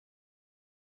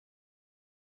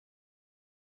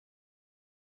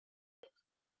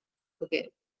Okay,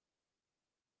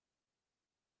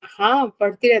 हाँ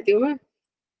पढ़ती रहती हूँ मैं।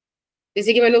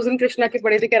 जैसे कि मैंने उस दिन कृष्णा की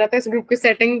पढ़ी थी, कह रहा था इस ग्रुप की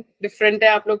सेटिंग डिफरेंट है,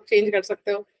 आप लोग चेंज कर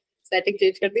सकते हो। सेटिंग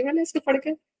चेंज कर दी मैंने इसको पढ़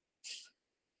के।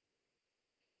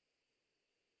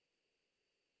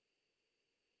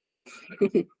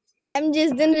 मैम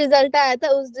जिस दिन रिजल्ट आया था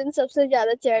उस दिन सबसे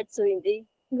ज्यादा चैट्स हुई थी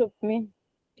ग्रुप में।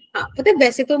 हाँ पता है,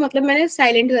 वैसे तो मतलब मैंने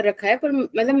साइलेंट कर रखा है, पर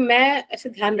मतलब मैं ऐसे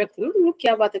ध्यान रखती हूँ तुम लोग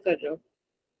क्या बातें कर रहे हो,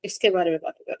 इसके बारे में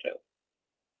बातें कर रहे हो।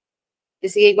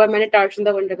 जैसे एक बार मैंने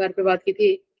टार्चंदा वंडरकार पे बात की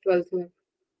थी 12th में,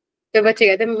 फिर बच्चे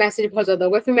कहते मैसेज बहुत ज्यादा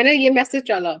होगा, फिर मैंने ये मैसेज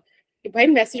डाला कि भाई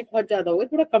मैसेज बहुत ज्यादा होगा,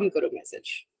 थोड़ा कम करो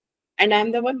message, and I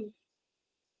am the one.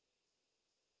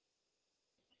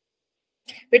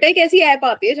 बेटा एक ऐसी ऐप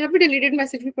आती है जहाँ पे डिलीटेड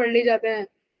मैसेज भी पढ़ लिए जाते हैं,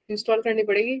 इंस्टॉल करनी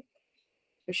पड़ेगी,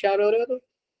 होशियार हो रहे हो तो।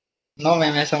 नो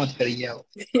मैम ऐसा मत करिए आप।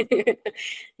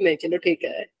 नहीं चलो ठीक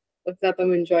है, उतना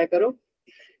तुम एंजॉय करो।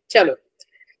 चलो,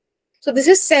 so this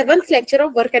is seventh lecture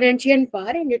of work energy and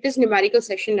power, and it is numerical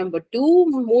session number 2.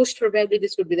 Most probably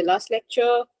this would be the last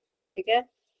lecture. ठीक है,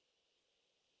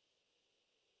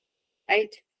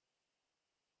 राइट।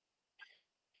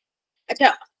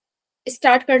 अच्छा,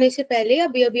 स्टार्ट करने से पहले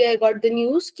अभी अभी आई गॉट द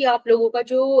न्यूज कि आप लोगों का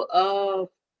जो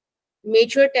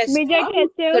मेजर टेस्ट मेजर था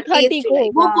टेस्ट है वो 30 30 को जुलाई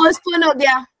होगा। वो पोस्टपोन हो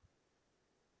गया।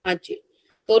 हाँ जी,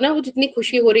 तो ना वो जितनी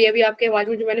खुशी हो रही है अभी आपकी आवाज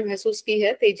में जो मैंने महसूस की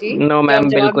है तेजी, नो जब मैम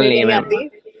जवाब बिल्कुल देने नहीं नहीं मैम।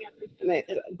 आती। नहीं,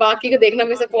 बाकी का देखना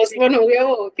में से पोस्टपोन हो गया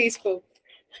वो 30 को।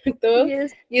 तो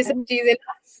यस ये सब चीजें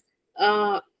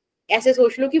ना ऐसे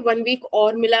सोच लो कि 1 वीक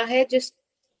और मिला है, जस्ट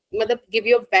मतलब गिव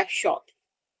योर बेस्ट शॉट,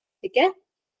 ठीक है।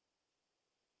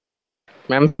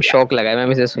 मैम शौक लगा है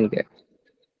मैम इसे सुन के।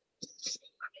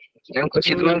 मैम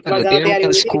खुशी तो मैम कल होती है वजाहत मैम, यारी कल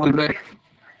हुई थी। स्कूल में।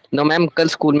 नो मैम कल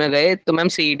स्कूल में गए तो मैम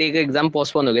सीईटी का एग्जाम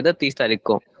पोस्टपोन हो गया था 30 तारीख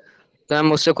को। तो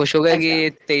मैम उससे खुश हो गए अच्छा, कि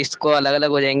 23 को अलग अलग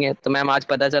हो जाएंगे, तो मैम आज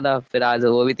पता चला, फिर आज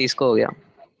वो भी 30 को हो गया।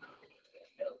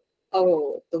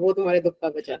 ओ तो वो तुम्हारे दुख का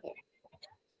बचा था।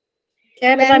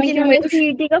 खैर पता मैम नहीं क्यों जिन्होंने मेरे को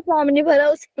सीईटी का फॉर्म नहीं भरा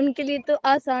उनके लिए तो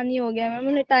आसान ही हो गया मैम,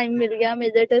 उन्हें टाइम मिल गया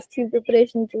मेजर टेस्ट की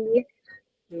प्रिपरेशन के लिए।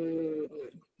 हम्म,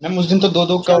 मैम उस दिन तो दो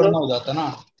दो कवर चलो ना हो जाता ना।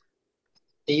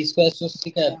 23 को एसओसी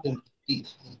का है, फिर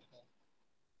 30।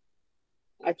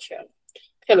 अच्छा,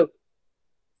 चलो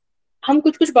हम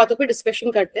कुछ कुछ बातों पे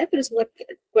डिस्कशन करते हैं, फिर उसके बाद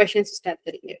क्वेश्चन स्टार्ट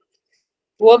करेंगे।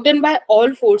 Work done by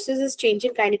all forces is change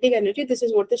in kinetic energy. This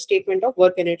is what the statement of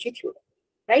work energy theory,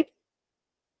 right?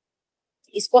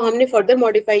 इसको हमने फर्दर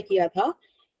मॉडिफाई किया था,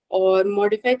 और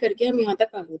मॉडिफाई करके हम यहाँ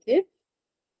तक आ गए थे।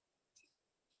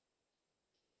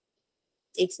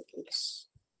 एक सेकेंड,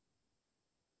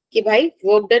 कि भाई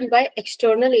work done by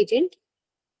external agent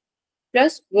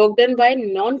plus work done by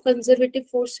non conservative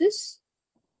forces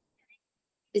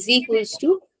is equals to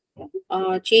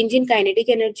change in kinetic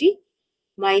energy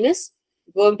minus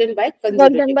work done by work done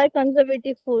conservative। By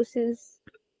conservative forces.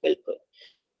 बिल्कुल।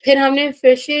 फिर हमने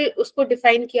फिर से उसको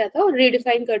डिफाइन किया था, और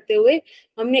रीडिफाइन करते हुए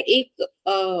हमने एक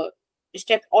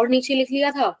स्टेप और नीचे लिख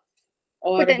लिया था,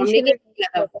 और हमने पोटेंशियल क्या किया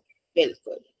था, एनर्जी।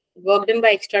 बिल्कुल, work done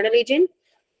by external agent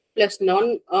plus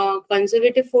non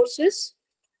conservative forces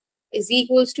is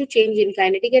equals to change in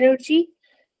kinetic energy,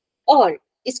 और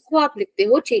इसको आप लिखते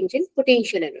हो change in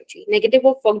potential energy. Negative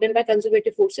of work done by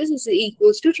conservative forces is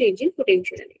equals to change in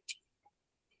potential energy.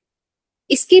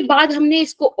 इसके बाद हमने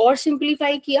इसको और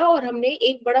सिंपलीफाई किया, और हमने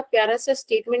एक बड़ा प्यारा सा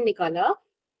स्टेटमेंट निकाला,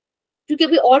 क्योंकि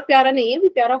अभी और प्यारा नहीं है, अभी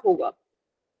प्यारा होगा।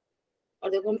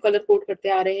 और देखो हम कलर कोड करते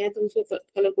आ रहे हैं, तो उसको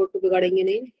कलर कोड को बिगाड़ेंगे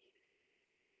नहीं।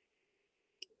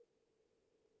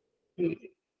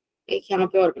 एक यहाँ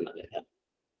पे और बना लेगा।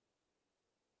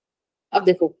 अब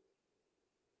देखो,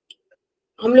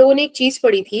 हम लोगों ने एक चीज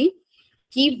पढ़ी थी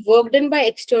कि work done by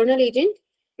external agent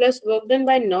plus work done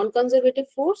by non conservative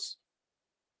force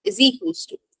is equals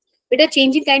to, बेटा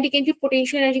change in kinetic energy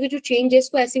potential energy का जो चेंज है,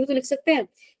 इसको ऐसे भी तो लिख सकते हैं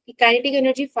कि kinetic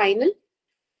energy final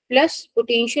plus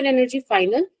potential energy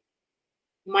final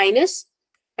minus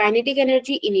kinetic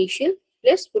energy initial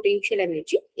plus potential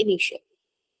energy initial.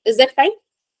 Is that fine?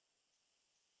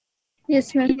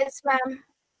 Yes ma'am. Yes ma'am.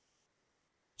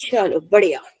 चलो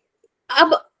बढ़िया।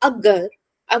 अब अगर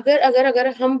अगर अगर अगर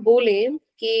हम बोले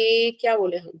कि क्या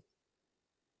बोले हम,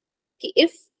 कि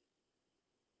if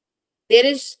there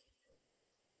is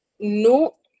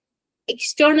no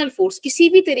external force, किसी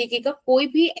भी तरीके का कोई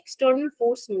भी एक्सटर्नल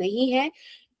फोर्स नहीं है,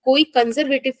 कोई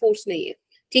कंजर्वेटिव फोर्स नहीं है,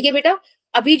 ठीक है बेटा।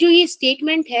 अभी जो ये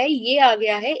स्टेटमेंट है ये आ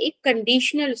गया है एक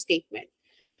कंडीशनल स्टेटमेंट,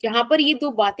 जहां पर ये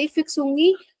दो बातें फिक्स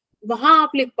होंगी, वहां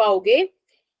आप लिख पाओगे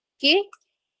कि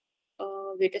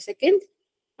वेट अ सेकेंड,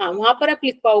 हाँ वहां पर आप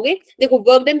लिख पाओगे, देखो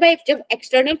वर्क डन बाय, जब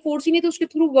एक्सटर्नल फोर्स ही नहीं तो उसके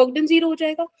थ्रू वर्क डन जीरो हो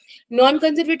जाएगा, नॉन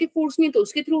कंजर्वेटिव फोर्स नहीं तो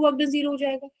उसके थ्रू वर्क डन जीरो हो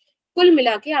जाएगा। कुल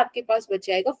मिला के आपके पास बच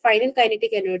जाएगा final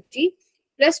kinetic energy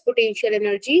plus potential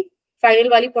energy final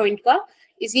वाली पॉइंट का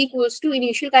is equals to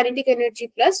initial kinetic energy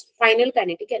plus final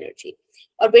kinetic energy.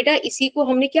 और बेटा इसी को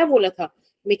हमने क्या बोला था,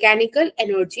 mechanical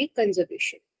energy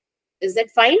conservation. Is that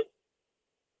fine?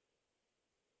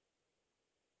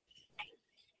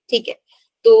 ठीक है,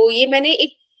 तो ये मैंने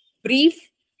एक ब्रीफ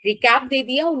रिकैप दे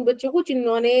दिया उन बच्चों को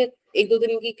जिन्होंने एक दो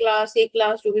दिन की क्लास, एक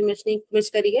क्लास जो भी मिस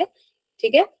करी है।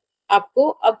 ठीक है, आपको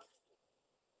अब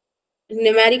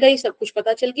न्यूमेरिकली सब कुछ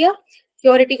पता चल गया।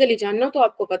 थ्योरेटिकली जानना तो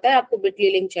आपको पता है, आपको बिटली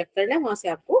लिंक चेक करना है, वहां से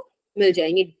आपको मिल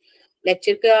जाएंगे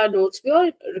लेक्चर का नोट्स भी और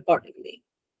रिकॉर्डिंग भी।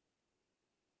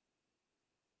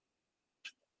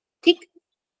 ठीक,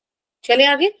 चले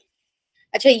आगे।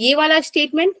 अच्छा, ये वाला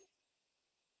स्टेटमेंट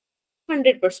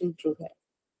 100% ट्रू है,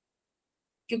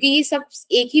 क्योंकि ये सब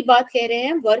एक ही बात कह रहे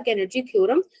हैं, work energy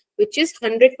theorem which is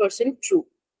 100% true.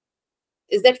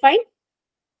 Is that fine?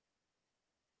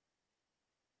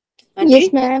 Yes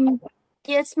ma'am.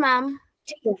 Yes ma'am.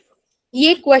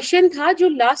 ये क्वेश्चन था जो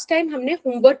लास्ट टाइम हमने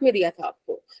होमवर्क में दिया था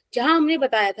आपको, जहां हमने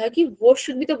बताया था कि what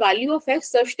should be the value of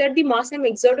x such that the mass m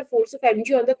exert a force of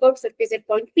mg on the curved surface at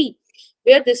point p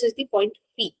where this is the point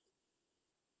p।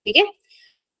 ठीक है,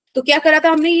 तो क्या करा था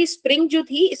हमने, ये स्प्रिंग जो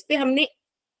थी इस पे हमने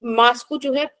मास को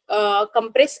जो है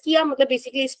कंप्रेस किया, मतलब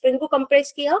बेसिकली स्प्रिंग को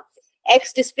कंप्रेस किया,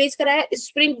 x डिस्प्लेस कराया,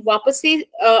 स्प्रिंग वापस से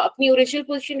अपनी ओरिजिनल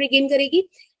पोजीशन रिगेन करेगी,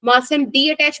 मास m डी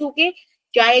अटैच होके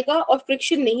जाएगा और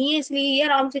फ्रिक्शन नहीं है इसलिए ये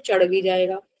आराम से चढ़ भी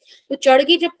जाएगा। तो चढ़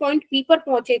के जब पॉइंट पी पर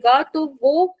पहुंचेगा तो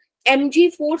वो mg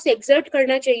फोर्स एक्सर्ट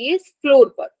करना चाहिए फ्लोर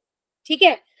पर। ठीक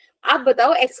है, आप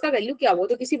बताओ x का वैल्यू क्या हुआ?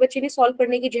 तो किसी बच्चे ने सॉल्व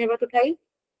करने की जहमत उठाई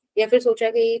या फिर सोचा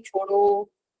कि ये छोड़ो?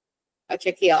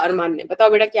 अच्छा किया, अरमान ने। बताओ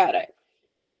बेटा क्या आ रहा है?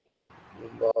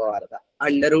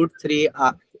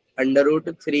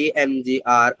 √3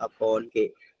 mgr अपॉन k।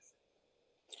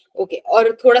 ओके,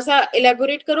 और थोड़ा सा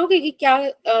इलेबोरेट करोगे कि क्या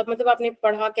मतलब आपने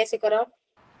पढ़ा, कैसे करा?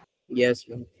 Yes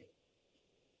ma'am.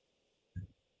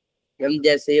 मैम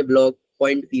जैसे ये ब्लॉक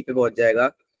पॉइंट पी पे पहुंच जाएगा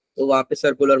तो वहां पे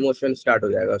सर्कुलर मोशन स्टार्ट हो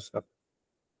जाएगा उसका।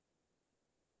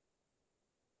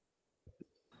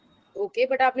 ओके,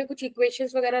 बट आपने कुछ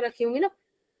इक्वेशंस वगैरह रखी होंगी ना,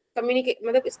 कम्युनिकेट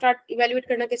मतलब स्टार्ट इवैल्यूएट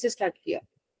करना कैसे स्टार्ट किया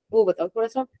वो बताओ थोड़ा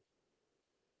सा।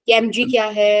 mg क्या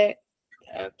है,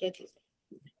 क्या चीज?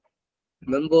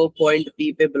 मैम वो पॉइंट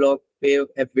पी पे ब्लॉक पे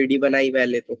एफवीडी बनाई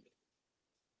पहले तो,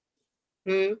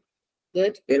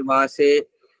 गुड। फिर वहां से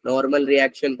नॉर्मल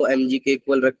रिएक्शन को mg के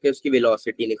इक्वल रख के उसकी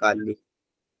वेलोसिटी निकाल ली।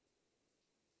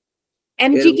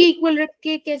 mg के इक्वल रख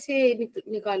के कैसे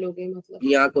निकालोगे? मतलब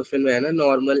यहाँ क्वेश्चन में है ना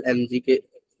नॉर्मल mg के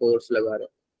फोर्स लगा रहे।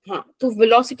 हाँ, तो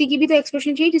वेलोसिटी की भी तो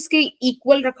एक्सप्रेशन चाहिए जिसके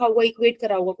इक्वल रखा हुआ, इक्वेट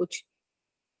करा हुआ कुछ।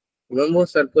 मैम वो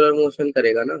सर्कुलर मोशन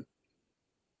करेगा ना।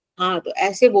 हाँ, तो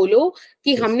ऐसे बोलो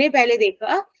कि हमने पहले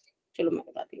देखा, चलो मैं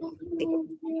बताती हूँ।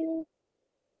 देखो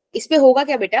इस पे होगा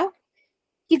क्या बेटा,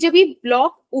 कि जब ये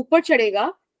ब्लॉक ऊपर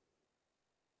चढ़ेगा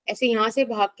ऐसे, यहाँ से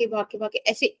भाग के भाग के भाग के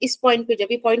ऐसे इस पॉइंट पे, जब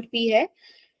ये पॉइंट पी है,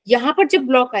 यहाँ पर जब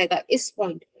ब्लॉक आएगा इस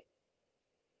पॉइंट पे,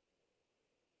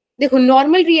 देखो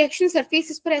नॉर्मल रिएक्शन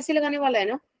सरफेस इस पर ऐसे लगाने वाला है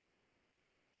ना।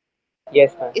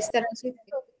 Yes ma'am. इस तरह से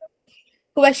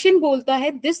क्वेश्चन बोलता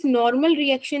है this normal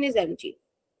reaction is mg।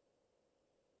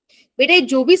 बेटा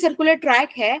जो भी सर्कुलर ट्रैक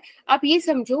है आप ये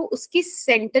समझो उसके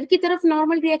सेंटर की तरफ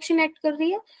नॉर्मल रिएक्शन एक्ट कर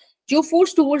रही है। जो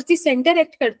force towards the centre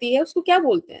act करती है उसको क्या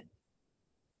बोलते हैं?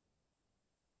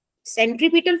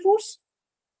 Centripetal force.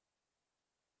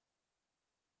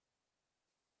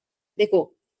 देखो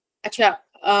अच्छा,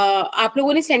 आप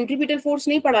लोगों ने सेंट्रीपिटल फोर्स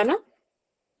नहीं पढ़ा ना?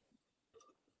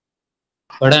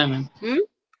 पढ़ा है मैम।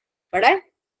 पढ़ा है,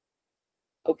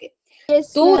 ओके।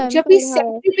 यस तो मैम, जब भी पढ़ा है।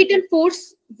 सेंट्रीपिटल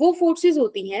फोर्स, वो फोर्सेस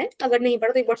होती हैं, अगर नहीं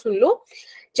पढ़ा तो एक बार सुन लो।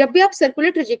 जब भी आप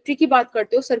सर्कुलर ट्रेजेक्टरी की बात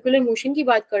करते हो, सर्कुलर मोशन की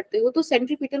बात करते हो, तो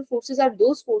centripetal forces are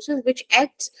those forces which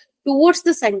acts towards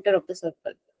the centre of the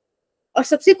circle. और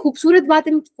सबसे खूबसूरत बात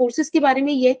इन फोर्सेस के बारे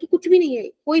में ये है कि कुछ भी नहीं है,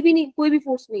 कोई भी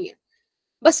फोर्स नहीं है,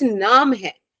 बस नाम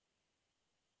है।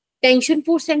 टेंशन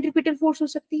फोर्स सेंट्रीपिटल फोर्स हो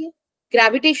सकती है,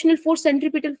 ग्रेविटेशनल फोर्स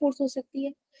सेंट्रीपिटल फोर्स हो सकती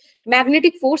है,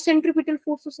 मैग्नेटिक फोर्स सेंट्रीपिटल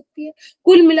फोर्स हो सकती है।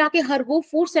 कुल मिला के हर वो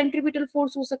फोर्स सेंट्रीपिटल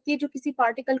फोर्स हो सकती है जो किसी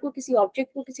पार्टिकल को, किसी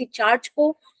ऑब्जेक्ट को, किसी चार्ज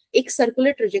को एक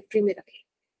सर्कुलर ट्रेजेक्टरी में रखे।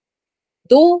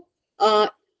 दो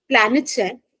प्लैनेट्स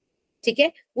हैं, ठीक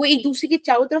है, वो एक दूसरे के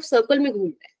चारों तरफ सर्कल में घूम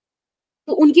रहे हैं,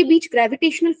 तो उनके बीच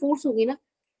ग्रेविटेशनल फोर्स होगी ना,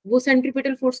 वो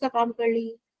सेंट्रीपिटल फोर्स का काम कर रही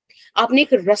है। आपने एक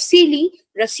रस्सी ली,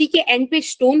 रस्सी के एंड पे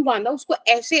स्टोन बांधा, उसको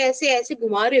ऐसे ऐसे ऐसे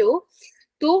घुमा रहे हो,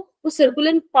 तो वो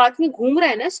सर्कुलर पाथ में घूम रहा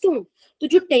है ना स्टोन, तो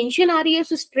जो टेंशन आ रही है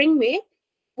उस स्ट्रिंग में,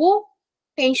 वो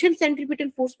टेंशन सेंट्रीपिटल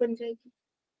फोर्स बन जाएगी।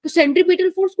 तो सेंट्रीपिटल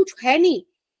फोर्स कुछ है नहीं,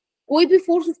 कोई भी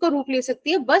फोर्स उसका रूप ले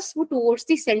सकती है, बस वो टुवर्ड्स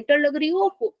द सेंटर लग रही हो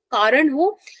और कारण हो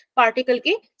पार्टिकल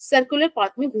के सर्कुलर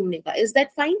पाथ में घूमने का। Is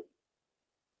that fine?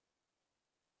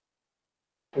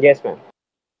 Yes ma'am.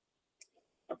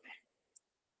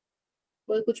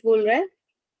 कोई कुछ बोल रहा है?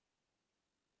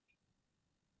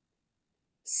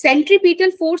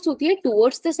 सेंट्रीपिटल फोर्स होती है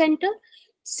towards the centre,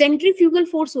 centrifugal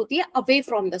force होती है अवे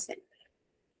फ्रॉम द सेंटर।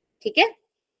 ठीक है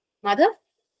माधव,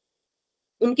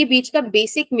 उनके बीच का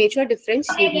बेसिक मेजर डिफरेंस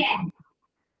ये है।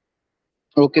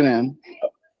 Okay ma'am.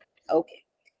 ओके,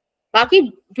 बाकी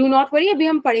डू नॉट वरी, अभी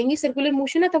हम पढ़ेंगे सर्कुलर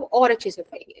मोशन है तब और अच्छे से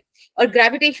पढ़ेंगे, और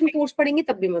ग्रेविटेशन फोर्स पढ़ेंगे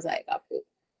तब भी मजा आएगा आपको।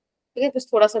 ठीक है, बस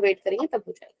थोड़ा सा वेट करेंगे तब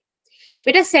हो जाएगा।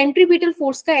 बेटा सेंट्रीपिटल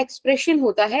फोर्स का एक्सप्रेशन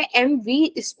होता है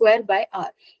mv² by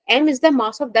r। m is the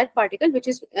mass of that particle which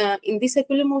is in the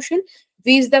circular motion,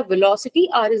 v is the velocity,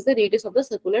 r is the radius of the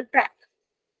circular track।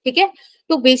 ठीक है,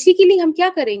 तो basically हम क्या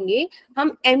करेंगे,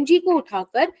 हम mg को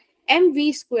उठाकर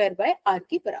mv² by r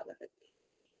के बराबर रखेंगे।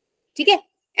 ठीक है,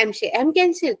 m से m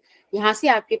कैंसिल, यहां से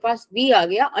आपके पास v आ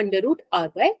गया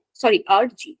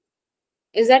 √r/r/g।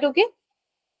 Is that okay?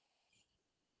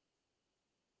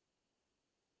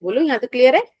 बोलो, यहाँ तक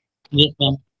क्लियर है? Yes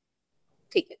ma'am.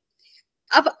 ठीक है,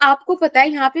 अब आपको पता है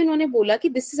यहाँ पे उन्होंने बोला कि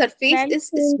this surface is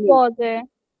smooth. Pause है।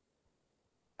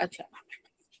 अच्छा,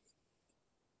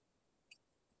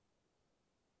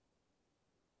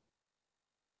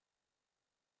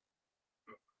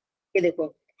 ये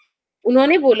देखो,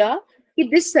 उन्होंने बोला कि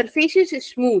this surface is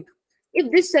smooth. If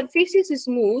this surface is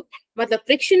smooth मतलब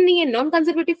फ्रिक्शन नहीं है, नॉन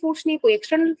कंजर्वेटिव फोर्स नहीं है, कोई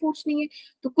एक्सटर्नल फोर्स नहीं है,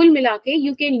 तो कुल मिला के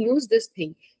you can use this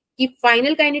thing कि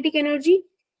final kinetic energy,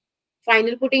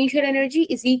 final potential energy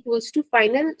is equals to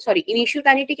initial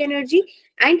kinetic energy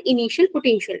and initial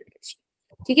potential energy.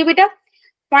 ठीक है बेटा,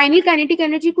 फाइनल काइनेटिक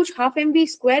एनर्जी कुछ हाफ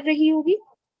mv² रही होगी,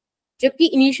 जबकि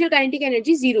इनिशियल काइनेटिक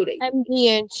एनर्जी 0 रही।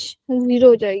 mgh 0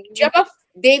 हो जाएगी। जब आप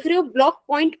देख रहे हो ब्लॉक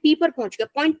पॉइंट P पर पहुंच गया,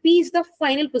 point P is the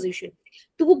final position,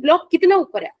 तो वो ब्लॉक कितना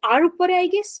ऊपर है? R ऊपर है आई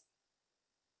गेस,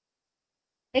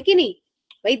 है कि नहीं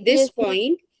भाई? This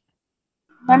point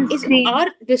is R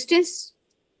distance.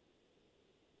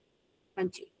 हाँ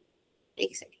जी,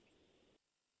 एक second.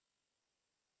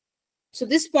 So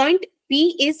this point P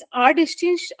is R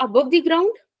distance above the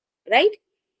ground, right?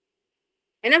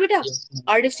 है ना बेटा?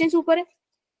 R डिस्टेंस ऊपर है,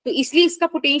 तो इसलिए इसका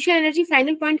पोटेंशियल एनर्जी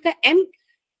फाइनल पॉइंट का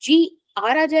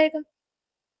mgr आ जाएगा।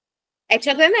 h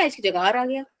आता है ना, h की जगह r आ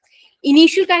गया।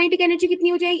 इनिशियल काइनेटिक एनर्जी कितनी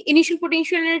हो जाएगी? इनिशियल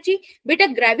पोटेंशियल एनर्जी बेटा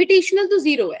ग्रेविटेशनल तो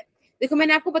 0 है। देखो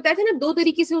मैंने आपको बताया था ना, दो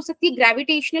तरीके से हो सकती है,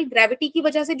 ग्रेविटेशनल, ग्रेविटी की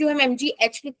वजह से जो हम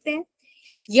mgh लिखते हैं,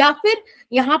 या फिर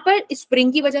यहाँ पर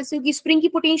स्प्रिंग की वजह से होगी। स्प्रिंग की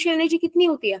पोटेंशियल एनर्जी कितनी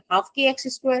होती है? Half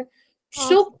kx²।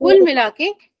 सो कुल मिला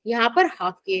के यहाँ पर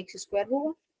हाफ kx²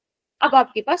 होगा। अब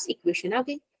आपके पास इक्वेशन आ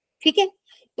गई। ठीक है,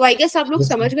 तो आई गेस आप लोग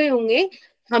समझ गए होंगे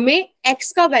हमें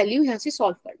x का वैल्यू यहाँ से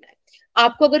सॉल्व करना है।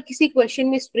 आपको अगर किसी क्वेश्चन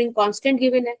में स्प्रिंग कांस्टेंट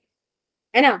गिवन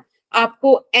है ना,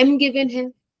 आपको m गिवन है,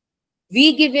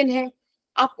 v गिवन है,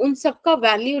 आप उन सब का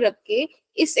वैल्यू रख के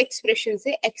इस एक्सप्रेशन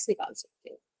से x निकाल सकते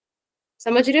हो।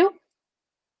 समझ रहे हो?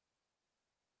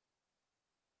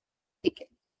 ठीक है,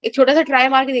 एक छोटा सा ट्राई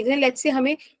मार के देखते हैं। लेट्स से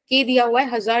हमें k दिया हुआ है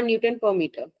 1000 न्यूटन पर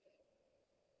मीटर।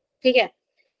 ठीक है,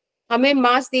 हमें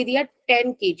मास दे दिया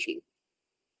 10 kg,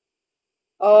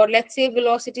 और let's say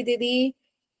velocity they the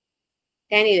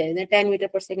 10 he they, 10 metre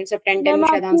पर सेकंड। सब 10 10 में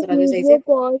शायद आंसर आ जाए सही से।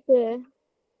 पॉज है।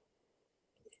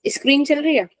 स्क्रीन चल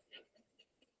रही है?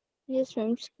 Yes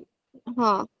ma'am.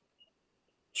 हाँ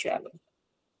चलो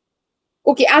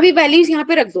ओके, अभी वैल्यूज यहाँ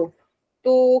पे रख दो,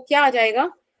 तो क्या आ जाएगा?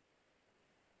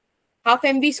 हाफ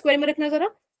mv² में रखना जरा,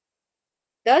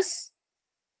 10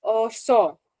 और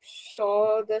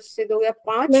 100 10 से 2 या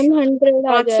 5 मैम 100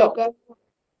 आ 500 जाएगा।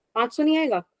 500 नहीं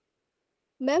आएगा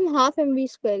ma'am half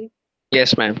mv²।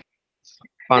 Yes ma'am, है ना?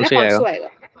 500 500 आएगा। आएगा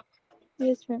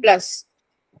यस मैम। प्लस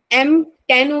m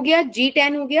 10 हो गया, g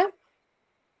 10 हो गया,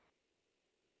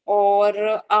 और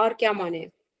r क्या माने?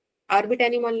 r भी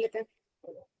 10 ही मान लेते हैं,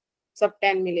 सब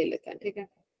 10 में ले लेते हैं। ठीक है,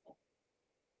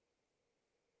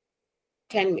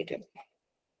 10 मीटर,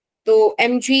 तो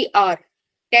mgr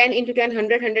 10 into 10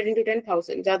 100 100 into 10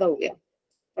 1000, ज्यादा हो गया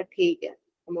पर ठीक है।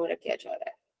 हमारा क्या जा रहा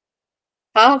है?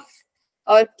 हाफ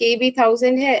और k भी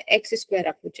 1000 है, x²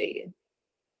 आपको चाहिए।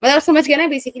 मतलब समझ गया ना,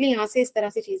 बेसिकली यहाँ से इस तरह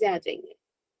से चीजें आ जाएंगी।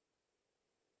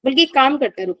 बल्कि एक काम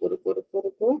करते हैं, रुको रुको रुको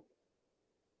रुको,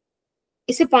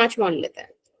 इसे 5 मान लेते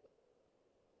हैं।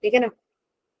 ठीक है ना,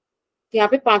 यहाँ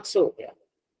पे 500 हो गया,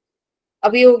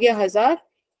 अब ये हो गया 1000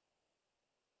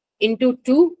 into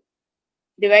 2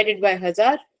 divided by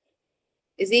 1000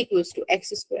 is equals to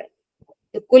x²।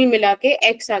 तो कुल मिला के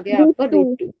x आ गया आपका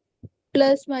 √2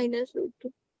 प्लस माइनस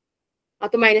 √2। हाँ,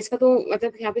 तो माइनस का तो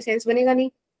मतलब यहाँ पे सेंस बनेगा नहीं।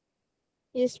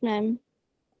 Yes ma'am.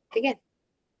 ठीक है,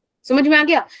 समझ में आ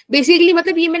गया? बेसिकली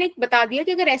मतलब ये मैंने बता दिया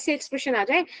कि अगर ऐसे एक्सप्रेशन आ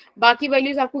जाए, बाकी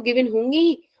वैल्यूज आपको गिवन होंगी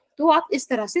ही, तो आप इस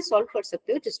तरह से सॉल्व कर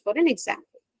सकते हो, जस्ट फॉर एन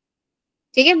एग्जाम्पल।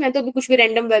 ठीक है, मैं तो अभी कुछ भी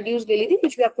रैंडम वैल्यूज ले ली थी,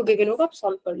 कुछ भी आपको गिवन होगा आप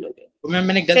सॉल्व कर लोगे। तो मैम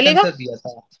मैंने गलत चलेगा? आंसर दिया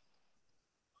था।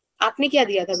 आपने क्या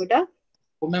दिया था बेटा?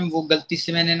 तो मैम वो गलती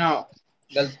से मैंने ना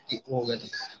गलती हो गया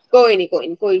था। कोई नहीं कोई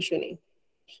नहीं, कोई इशू नहीं।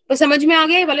 तो समझ में आ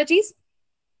गया ये वाला चीज?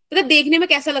 मतलब देखने में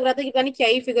कैसा लग रहा था कि पता नहीं क्या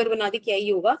ही फिगर बना दी, क्या ही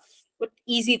होगा, बट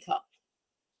इजी था।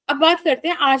 अब बात करते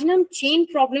हैं, आज ना हम चेन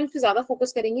प्रॉब्लम्स पे ज्यादा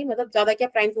फोकस करेंगे, मतलब ज्यादा क्या,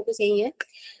 प्राइम फोकस यही है।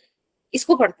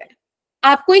 इसको पढ़ते हैं।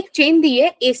 आपको एक चेन दी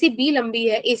है, ए से बी लंबी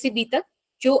है, ए से बी तक,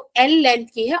 जो एल लेंथ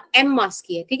की है, एम मास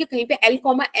की है। ठीक है, कहीं पे एल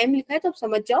कॉमा एम लिखा है तो आप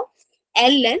समझ जाओ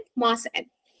एल लेंथ मास एम।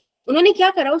 उन्होंने क्या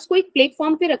करा, उसको एक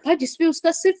प्लेटफॉर्म पे रखा जिसपे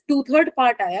उसका सिर्फ 2/3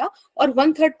 पार्ट आया और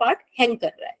 1/3 पार्ट हैंग कर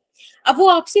रहा है। अब वो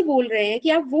आपसे बोल रहे हैं कि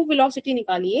आप वो वेलोसिटी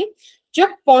निकालिए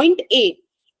जब पॉइंट ए,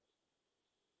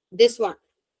 दिस वन,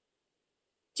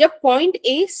 जब पॉइंट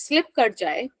ए स्लिप कर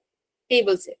जाए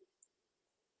टेबल से।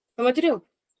 समझ रहे हो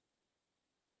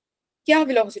क्या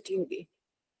वेलोसिटी होगी?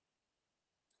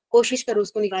 कोशिश करो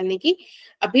उसको निकालने की।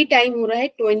 अभी टाइम हो रहा है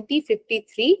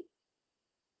 20:53।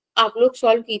 आप लोग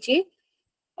सॉल्व कीजिए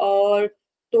और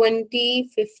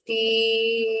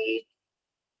 20:50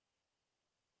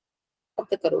 कब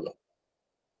तक करोगे?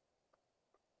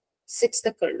 6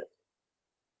 तक कर लो।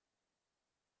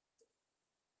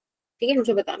 ठीक है,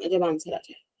 मुझे बताना जब आंसर आ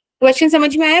जाए। क्वेश्चन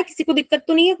समझ में आया? किसी को दिक्कत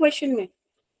तो नहीं है क्वेश्चन में?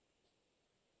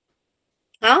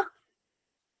 हाँ,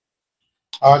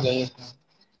 आ जाइए।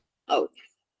 ओके।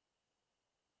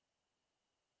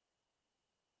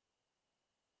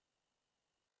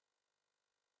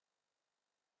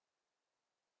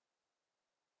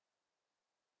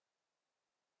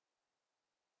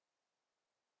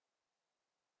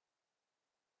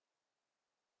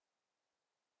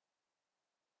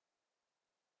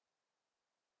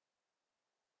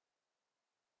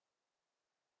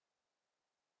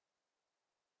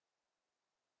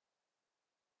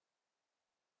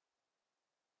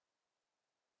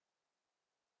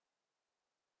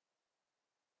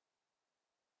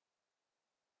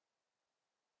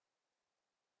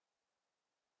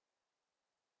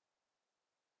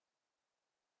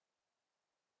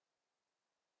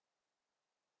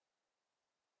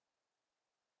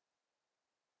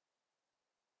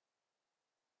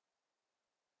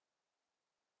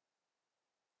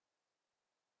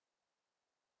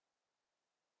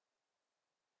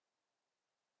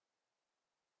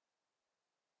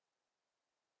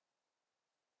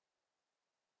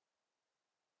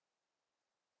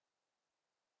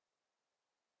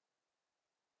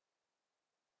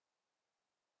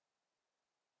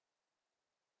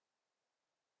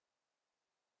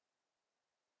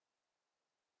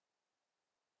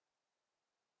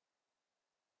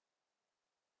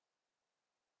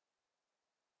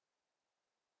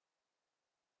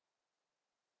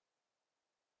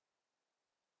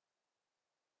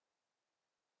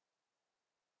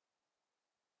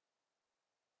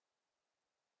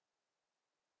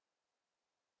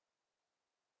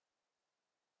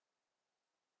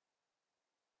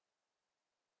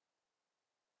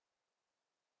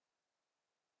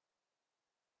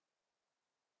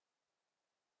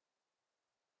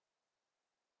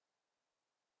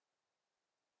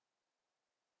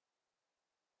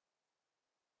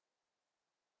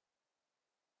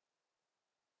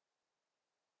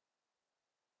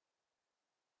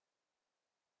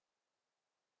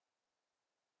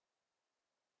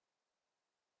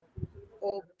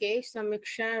 ओके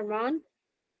समीक्षा अरमान,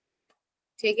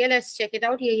 ठीक है, लेट्स चेक इट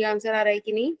आउट, यही आंसर आ रहा है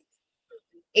कि नहीं।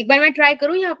 एक बार मैं ट्राई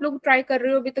करूं या आप लोग ट्राई कर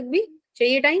रहे हो अभी तक भी?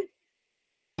 चाहिए टाइम?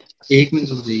 1 मिनट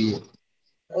रुक जाइए।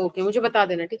 ओके, मुझे बता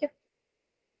देना, ठीक है।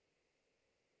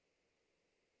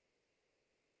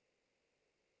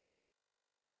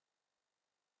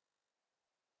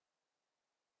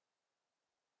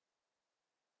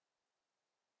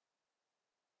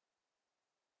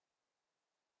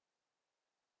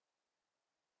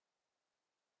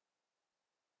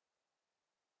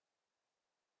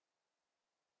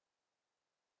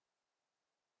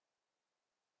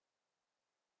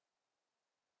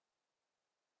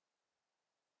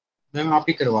 मैम आप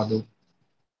ही करवा दो।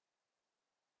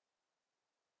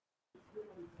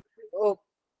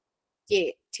 ओके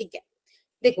ठीक है।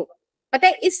 देखो, पता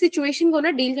है इस सिचुएशन को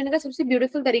ना डील करने का सबसे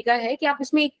ब्यूटीफुल तरीका है कि आप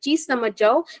इसमें एक चीज समझ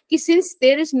जाओ कि since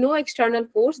there is no external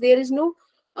force, there is no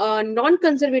non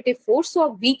conservative force, so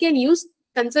we can use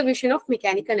conservation of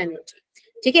mechanical energy.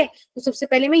 ठीक है, तो सबसे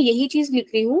पहले मैं यही चीज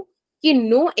लिख रही हूँ कि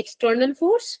no external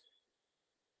force,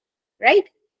 right,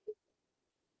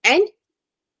 and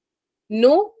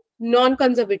no non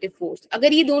conservative force.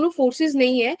 अगर ये दोनों फोर्सेस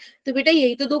नहीं है तो बेटा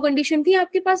यही तो दो कंडीशन थी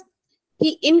आपके पास कि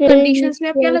इन कंडीशंस में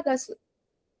आप क्या लगा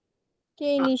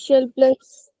के इनिशियल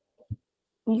प्लस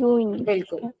यू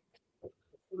बिल्कुल।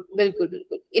 इनिशियल। बिल्कुल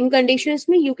बिल्कुल, इन कंडीशंस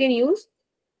में you can use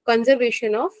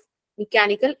conservation of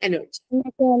mechanical energy.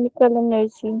 Mechanical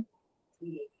energy.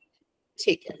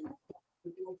 ठीक है,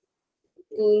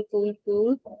 कूल कूल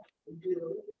कूल।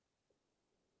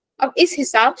 अब इस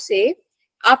हिसाब से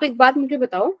आप एक बात मुझे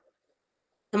बताओ,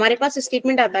 हमारे पास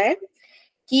स्टेटमेंट आता है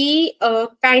कि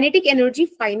kinetic energy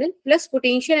final plus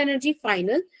potential energy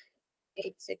final,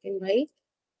 एक सेकेंड भाई,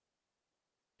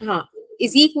 हाँ,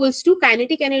 is equals to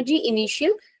kinetic energy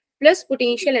initial plus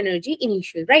potential energy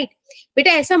initial, right.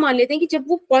 बेटा ऐसा मान लेते हैं कि जब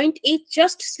वो पॉइंट ए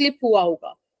जस्ट स्लिप हुआ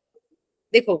होगा,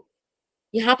 देखो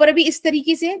यहाँ पर अभी इस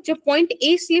तरीके से जब पॉइंट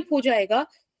ए स्लिप हो जाएगा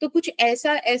तो कुछ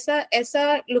ऐसा ऐसा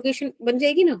ऐसा लोकेशन बन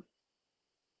जाएगी ना,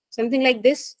 समथिंग लाइक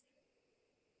दिस।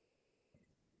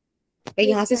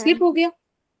 यहाँ से स्लिप हो गया,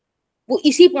 वो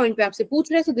इसी पॉइंट पे आपसे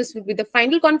पूछ रहा है, so this will be the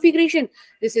final configuration,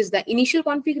 this is the initial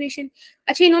configuration.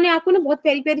 अच्छा, इन्होंने आपको ना बहुत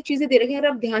प्यारी प्यारी चीजें दे रखी हैं, अगर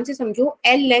आप ध्यान से समझो,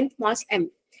 एल लेंथ मास एम,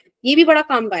 ये भी बड़ा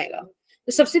काम का आएगा।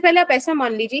 तो सबसे पहले आप ऐसा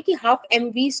मान लीजिए कि हाफ एम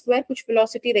वी स्क्वायर कुछ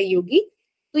वेलोसिटी रही होगी,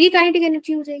 तो ये काइनेटिक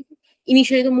एनर्जी हो जाएगी।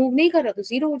 इनिशियली तो मूव नहीं कर रहा तो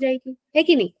जीरो हो जाएगी, है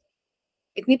कि नहीं?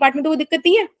 इतनी पार्ट में तो कोई दिक्कत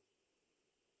नहीं है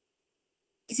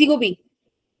किसी को भी?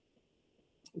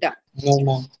 Done, no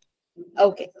ma'am.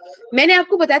 ओके। मैंने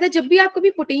आपको बताया था जब भी आप कभी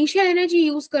पोटेंशियल एनर्जी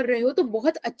यूज कर रहे हो तो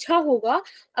बहुत अच्छा होगा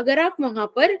अगर आप वहां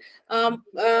पर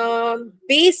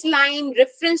बेस लाइन,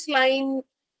 रेफरेंस लाइन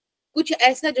कुछ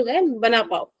ऐसा जो है बना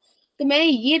पाओ। तो मैं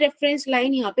ये रेफरेंस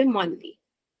लाइन यहाँ पे मान ली,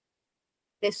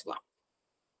 दिस वन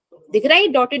दिख रहा है,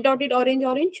 डॉटेड डॉटेड ऑरेंज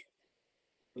ऑरेंज।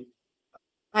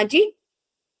 हाँ जी,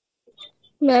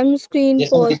 ma'am screen Yes,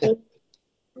 ma'am, pause ठीक है।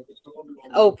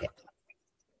 Okay,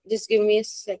 just give me a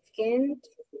second.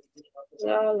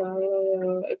 हाँ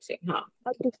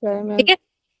अब दिख रहा है मैम। ठीक है,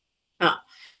 हाँ।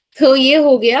 तो ये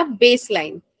हो गया बेस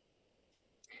लाइन।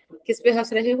 किस पे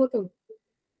हंस रहे हो तुम?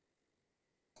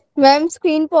 मैम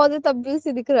स्क्रीन पॉज है तब भी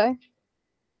उसे दिख रहा है।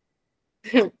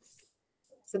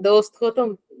 दोस्त हो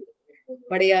तुम,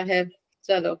 बढ़िया है।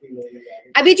 चलो,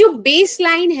 अभी जो बेस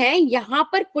लाइन है यहाँ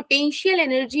पर पोटेंशियल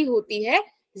एनर्जी होती है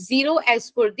जीरो एज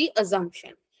पर दी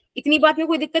अजम्पशन। इतनी बात में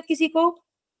कोई दिक्कत किसी को?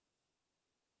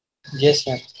 Yes,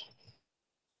 ma'am.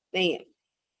 नहीं है,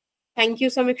 थैंक यू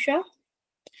समीक्षा।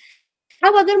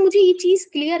 अब अगर मुझे ये चीज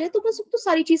क्लियर है तो बस अब तो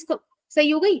सारी चीज सही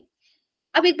हो गई।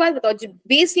 अब एक बात बताओ, जब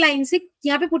बेस लाइन से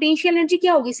यहाँ पे पोटेंशियल एनर्जी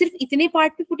क्या होगी? सिर्फ इतने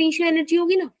पार्ट पे पोटेंशियल एनर्जी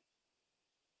होगी ना,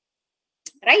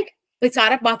 राइट? तो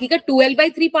सारा बाकी का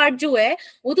 2L/3 पार्ट जो है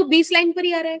वो तो बेस लाइन पर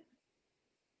ही आ रहा है,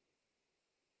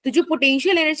 तो जो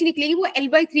पोटेंशियल एनर्जी निकलेगी वो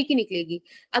L/3 की निकलेगी।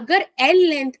 अगर L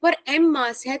लेंथ पर M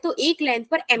मास है तो एक लेंथ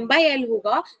पर M/L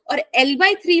होगा, और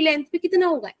L/3 लेंथ पे कितना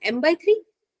होगा? M/3।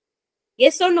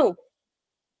 यस और नो?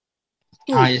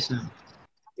 हाँ, yes, ma'am.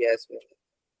 यस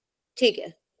ठीक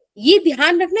है, ये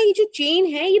ध्यान रखना, ये जो चेन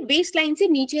है ये बेस लाइन से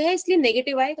नीचे है इसलिए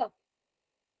नेगेटिव आएगा।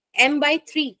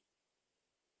 M/3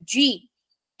 G,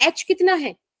 H कितना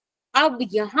है? अब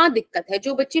यहाँ दिक्कत है,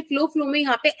 जो बच्चे फ्लो में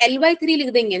यहाँ पे L/3 लिख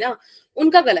देंगे ना,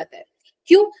 उनका गलत है।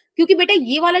 क्यों? क्योंकि बेटा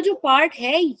ये वाला जो पार्ट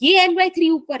है ये L/3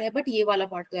 ऊपर है, बट ये वाला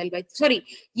पार्ट तो सॉरी,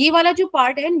 ये वाला जो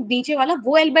पार्ट है नीचे वाला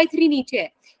वो L/3 नीचे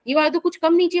है, ये वाला तो कुछ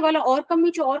कम नीचे वाला, और कम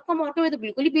नीचे, और कम और कम, तो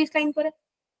बिल्कुल ही बेस लाइन पर है।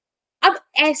 अब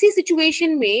ऐसी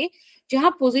सिचुएशन में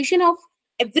जहां position of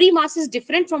every mass is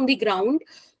different from the ground,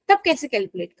 तब कैसे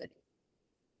कैलकुलेट करें?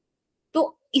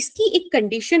 तो इसकी एक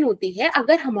कंडीशन होती है,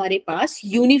 अगर हमारे पास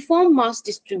यूनिफॉर्म मास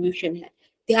डिस्ट्रीब्यूशन है,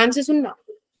 ध्यान से सुनना,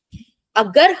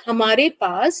 अगर हमारे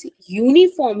पास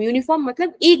यूनिफॉर्म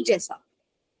मतलब एक जैसा,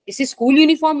 जैसे स्कूल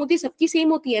यूनिफॉर्म होती है सबकी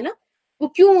सेम होती है ना, वो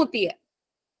क्यों होती है?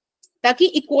 ताकि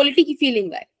इक्वालिटी की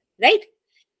फीलिंग आए, राइट?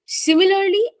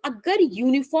 सिमिलरली अगर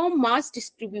यूनिफॉर्म मास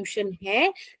डिस्ट्रीब्यूशन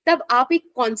है तब आप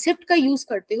एक कॉन्सेप्ट का यूज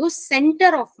करते हो,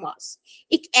 सेंटर ऑफ मास,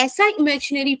 एक ऐसा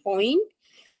इमेजिनरी पॉइंट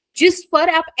जिस पर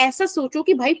आप ऐसा सोचो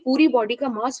कि भाई पूरी बॉडी का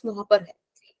मास वहां पर है।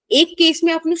 एक केस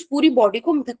में आपने उस पूरी बॉडी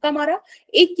को धक्का मारा,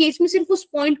 एक केस में सिर्फ उस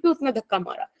पॉइंट पे उतना धक्का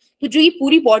मारा, तो जो ये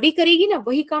पूरी बॉडी करेगी ना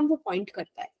वही काम वो पॉइंट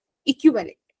करता है,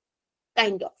 इक्विवेलेंट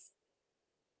काइंड ऑफ।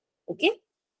 ओके,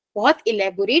 बहुत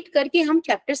इलेबोरेट करके हम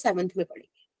चैप्टर 7 में पढ़ेंगे,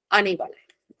 आने वाला है।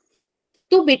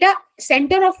 तो बेटा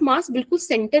सेंटर ऑफ मास बिल्कुल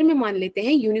सेंटर में मान लेते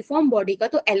हैं यूनिफॉर्म बॉडी का,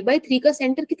 तो L/3 का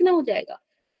सेंटर कितना हो जाएगा?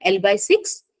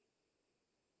 L/6,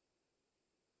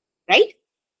 right?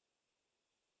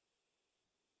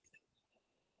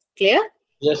 Clear?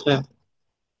 Yes, ma'am.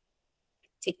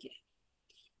 ठीक है,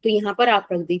 तो यहां पर आप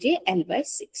रख दीजिए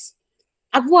L/6।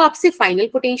 अब वो आपसे फाइनल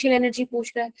पोटेंशियल एनर्जी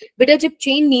पूछ रहा है। बेटा जब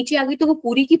चेन नीचे आ गई तो वो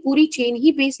पूरी की पूरी चेन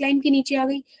ही बेस लाइन के नीचे आ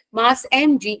गई, मास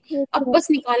mg। अब बस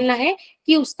निकालना है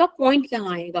कि उसका पॉइंट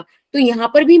कहाँ आएगा, तो यहाँ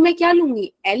पर भी मैं क्या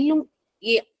लूंगी? L लूंगी,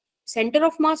 ये सेंटर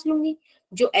ऑफ मास लूंगी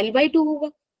जो L/2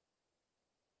 होगा,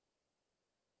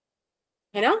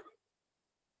 है ना?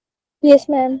 Yes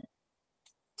ma'am.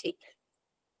 ठीक है,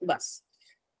 बस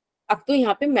अब तो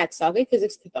यहाँ पे मैथ्स आ गई,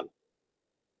 फिजिक्स खत्म।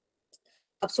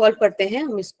 अब सॉल्व करते हैं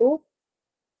हम इसको।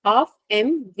 Half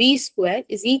M we square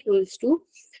is equals to,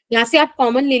 यहाँ से आप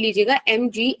कॉमन ले लीजिएगा M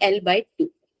G L by two.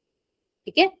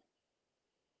 ठीक है,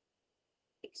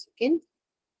 एक सेकेंड।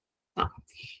 हाँ,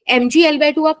 M G L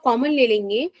by two आप कॉमन ले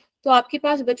लेंगे तो आपके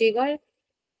पास बचेगा,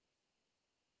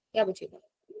 क्या बचेगा,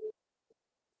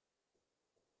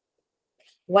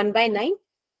 1/9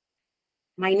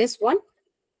 -1।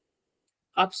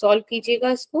 आप सॉल्व कीजिएगा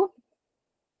इसको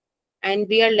and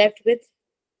we are left with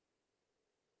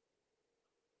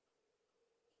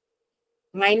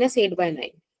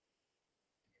 -8/9।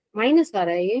 Minus आ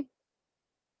रहा है ये,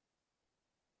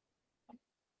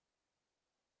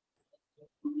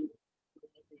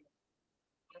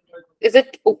 इज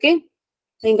इट ओके?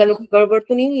 कहीं गड़बड़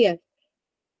तो नहीं हुई है?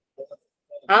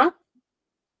 हाँ,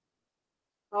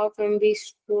 हाफ एम बी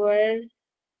स्क्वायर,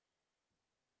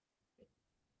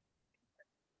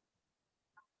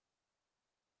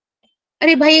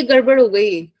 अरे भाई ये गड़बड़ हो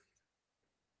गई।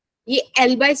 ये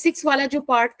L/6 वाला जो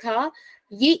पार्ट था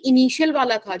ये इनिशियल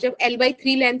वाला था जब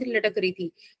L/3 लेंथ लटक रही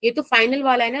थी। ये तो फाइनल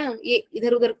वाला है ना, ये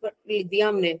इधर उधर लिख दिया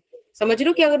हमने। समझ रहे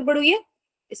हो क्या गड़बड़ हुई है?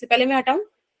 इससे पहले मैं हटाऊं?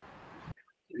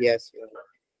 यस।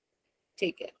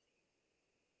 ठीक है,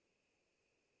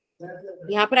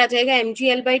 यहाँ पर आ जाएगा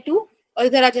mg/L/2 और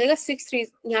इधर आ जाएगा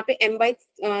 6/3। यहाँ पे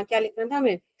क्या लिखना था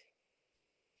हमें,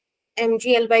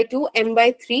 mg/L/2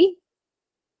 m/3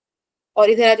 और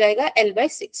इधर आ जाएगा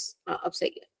L/6। हाँ अब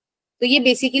सही है। तो ये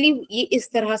बेसिकली ये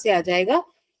इस तरह से आ जाएगा,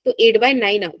 तो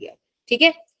 8/9 आ गया। ठीक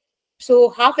है, so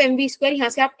half M we square, यहाँ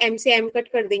से आप m से m कट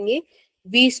कर देंगे,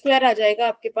 v स्क्वायर आ जाएगा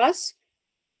आपके पास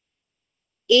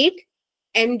 8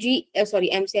 mg, सॉरी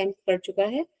m से m कट चुका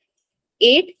है,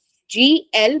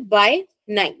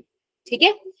 8gl/9। ठीक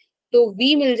है, तो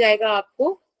v मिल जाएगा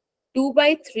आपको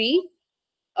 2/3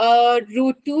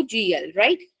 √2gl,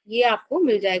 राइट? ये आपको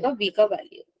मिल जाएगा v का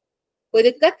वैल्यू। कोई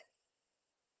दिक्कत?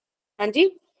 हाँ जी,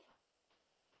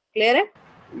 क्लियर है?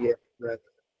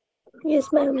 Yes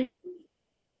ma'am.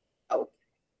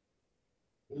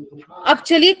 अब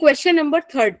चलिए क्वेश्चन नंबर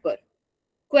 3 पर।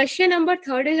 Question number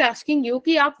 3 is asking you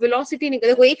कि आप वेलोसिटी निकाल,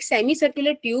 देखो एक सेमी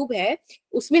सर्कुलर ट्यूब है,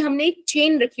 उसमें हमने एक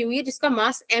चेन रखी हुई है जिसका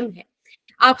मास m है।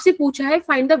 आपसे पूछा है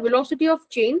find the velocity of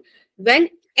chain when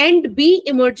and b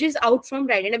emerges out from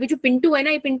right hand. अभी जो पिंटू है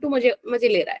ना, ये पिंटू मजे मजे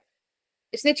ले रहा है,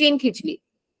 इसने चेन खींच ली।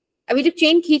 अभी जब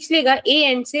चेन खींच लेगा ए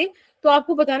एंड से, तो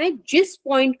आपको बताना है जिस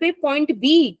पॉइंट पे पॉइंट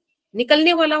बी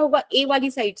निकलने वाला होगा ए वाली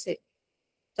साइड से।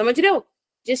 समझ रहे हो?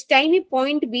 जिस टाइम ये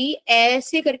पॉइंट बी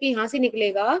ऐसे करके यहां से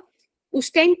निकलेगा,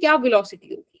 उस टाइम क्या वेलोसिटी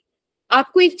होगी।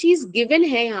 आपको एक चीज गिवन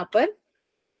है यहाँ पर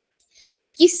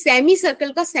कि सेमी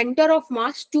सर्कल का सेंटर ऑफ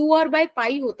मास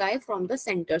 2r/पाई होता है फ्रॉम द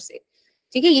सेंटर से।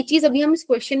 ठीक है, ये चीज अभी हम इस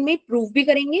क्वेश्चन में प्रूव भी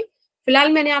करेंगे।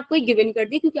 फिलहाल मैंने आपको गिवन कर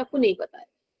दी क्योंकि आपको नहीं पता है।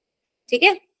 ठीक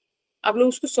है, आप लोग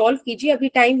उसको सॉल्व कीजिए। अभी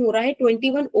टाइम हो रहा है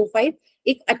 21:05।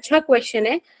 एक अच्छा क्वेश्चन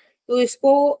है तो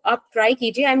इसको आप ट्राई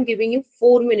कीजिए। I am giving you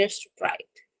 4 minutes to try.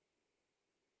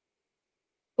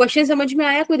 Question समझ में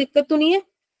आया? कोई दिक्कत तो नहीं है?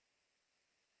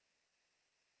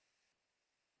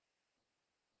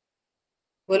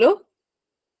 बोलो,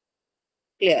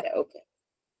 क्लियर है? ओके।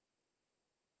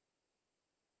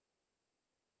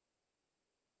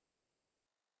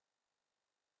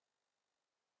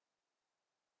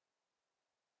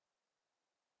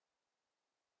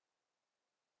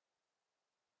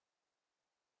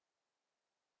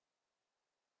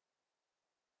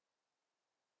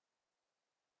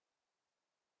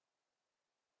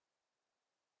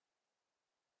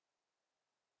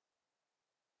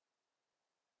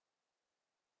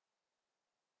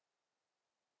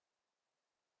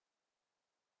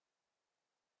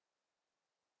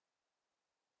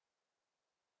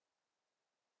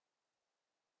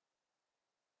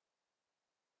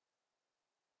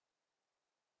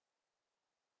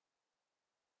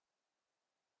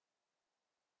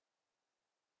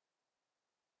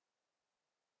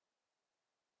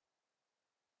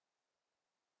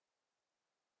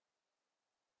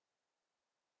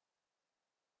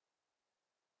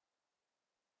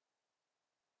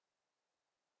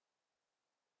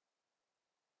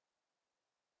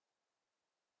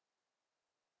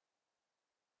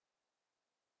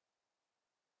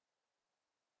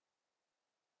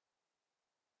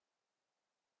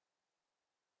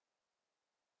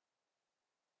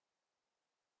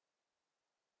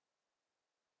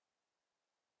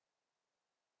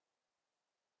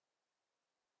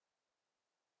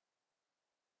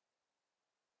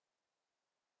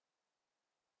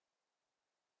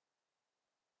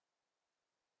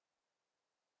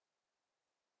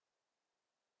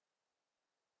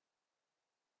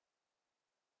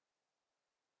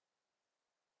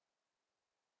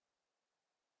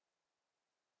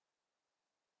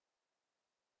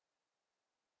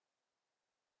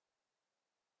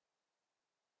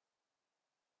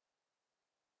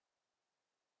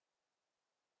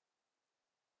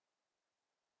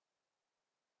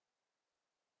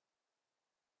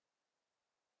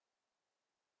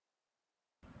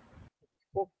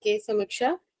 ओके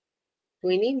समीक्षा,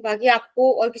 कोई नहीं, बाकी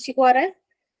आपको और किसी को आ रहा है?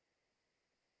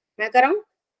 मैं कराऊं?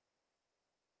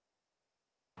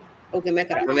 ओके मैं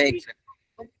करा। हमें एक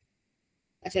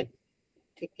अच्छा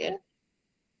ठीक है।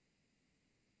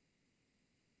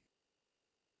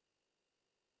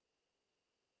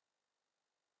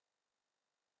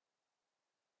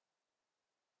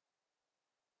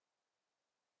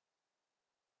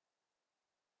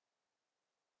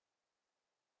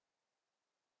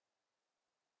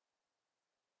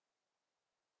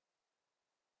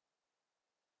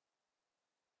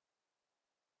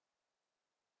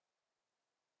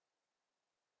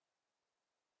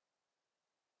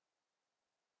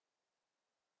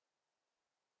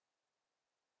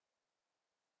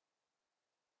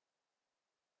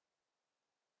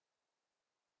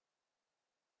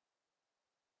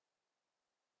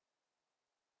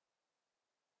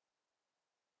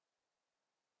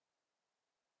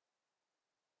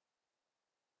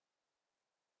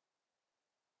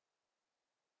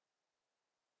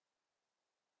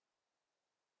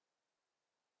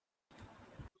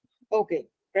 ओके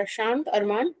प्रशांत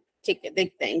अरमान, ठीक है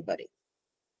देखते हैं एक बार।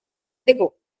 देखो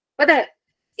पता है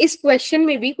इस क्वेश्चन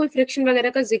में भी कोई फ्रिक्शन वगैरह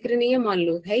का जिक्र नहीं है, मान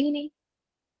लो है ही नहीं।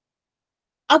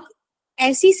 अब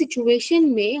ऐसी सिचुएशन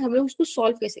में हम लोग उसको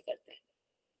सॉल्व कैसे करते हैं?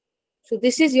 So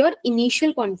this is your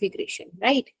initial configuration,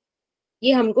 right?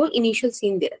 ये हमको इनिशियल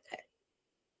सीन दे रखा है।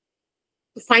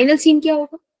 तो फाइनल सीन क्या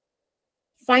होगा?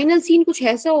 फाइनल सीन कुछ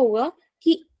ऐसा होगा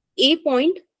कि ए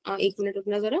पॉइंट, एक मिनट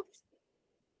रुकना जरा,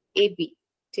 ए बी,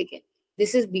 ठीक है,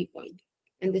 this is B point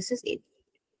and this is a.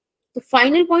 तो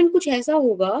फाइनल पॉइंट कुछ ऐसा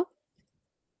होगा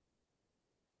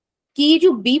कि ये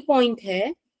जो बी पॉइंट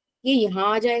है ये यहां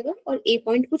आ जाएगा और ए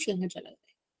पॉइंट कुछ यहां चला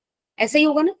जाएगा। ऐसा ही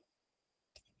होगा ना?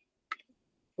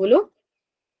 बोलो।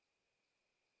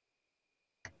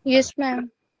 Yes ma'am.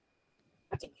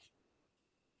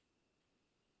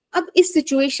 अब इस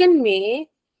सिचुएशन में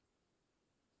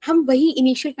हम वही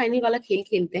इनिशियल फाइनल वाला खेल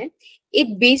खेलते हैं।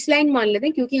 एक बेस लाइन मान लेते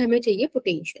हैं क्योंकि हमें चाहिए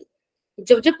पोटेंशियल।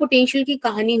 जब जब पोटेंशियल की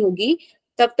कहानी होगी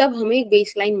तब तब हमें एक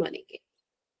बेस लाइन मानेंगे,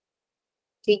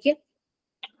 ठीक है?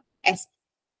 ऐसा,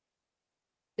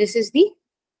 this is the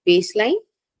base line.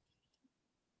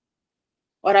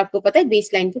 और आपको पता है बेस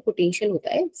लाइन पे पोटेंशियल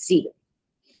होता है 0।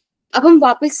 अब हम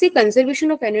वापस से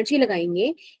कंजर्वेशन ऑफ एनर्जी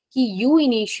लगाएंगे कि you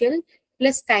initial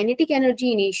plus kinetic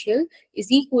energy initial is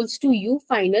equals to you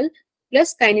final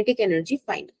plus kinetic energy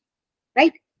final,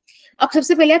 right? अब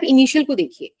सबसे पहले आप इनिशियल को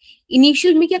देखिए।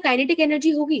 इनिशियल में क्या काइनेटिक एनर्जी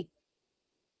होगी?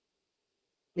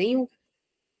 नहीं होगी।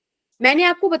 मैंने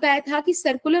आपको बताया था कि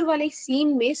सर्कुलर वाले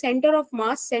सीन में सेंटर ऑफ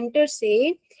मास सेंटर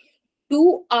से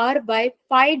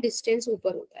 2r/π डिस्टेंस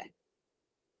ऊपर होता है।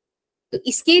 तो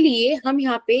इसके लिए हम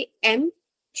यहाँ पे m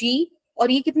g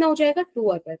और ये कितना हो जाएगा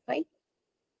 2r/π,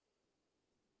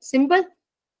 सिंपल।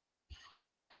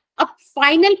 अब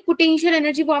फाइनल पोटेंशियल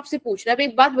एनर्जी वो आपसे पूछ रहा है। अब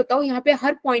एक बात बताओ, यहाँ पे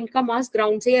हर पॉइंट का मास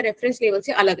ग्राउंड से या रेफरेंस लेवल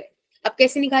से अलग है। अब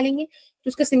कैसे निकालेंगे? तो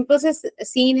उसका सिंपल सा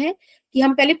सीन है कि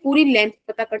हम पहले पूरी लेंथ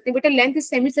पता करते हैं। बेटा लेंथ इस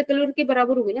सेमी सर्कुलर के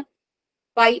बराबर होगी ना,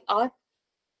 पाई आर।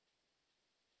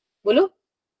 बोलो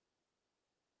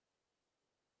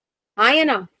हाँ या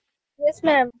ना? Yes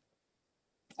ma'am.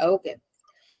 ओके।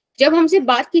 जब हमसे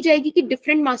बात की जाएगी कि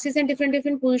different masses and different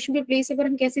different position पे प्लेस है, पर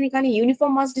हम कैसे निकालें?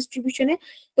 यूनिफॉर्म मास डिस्ट्रीब्यूशन है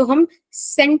तो हम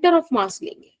सेंटर ऑफ मास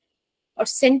लेंगे और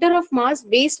centre of mass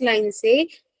base line से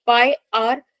पाई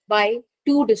आर बाय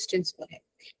 2 डिस्टेंस पर है।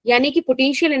 यानी कि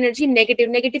पोटेंशियल एनर्जी नेगेटिव,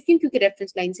 नेगेटिव क्यों? क्योंकि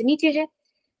रेफरेंस लाइन से नीचे है,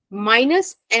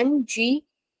 minus M G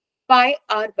pi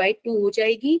are bye 2 हो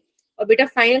जाएगी। और बेटा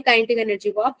फाइनल काइनेटिक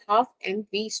एनर्जी को आप हाफ एम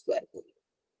वी स्क्वायर बोलिए।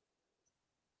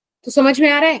 तो समझ में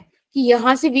आ रहा है कि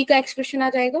यहां से v का एक्सप्रेशन आ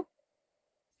जाएगा।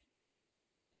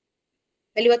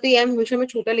 पहली बात तो ये m हमेशा मैं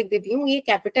छोटा लिख देती हूँ, ये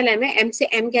कैपिटल m है, m से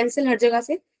m कैंसिल हर जगह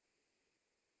से,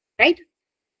 राइट?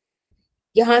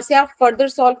 यहां से आप फर्दर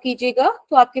सॉल्व कीजिएगा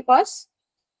तो आपके पास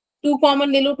 2 कॉमन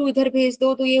ले लो, 2 इधर भेज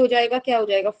दो तो ये हो जाएगा, क्या हो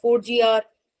जाएगा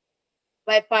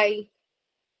 4gr/π,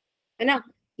 है ना?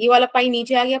 ये वाला पाई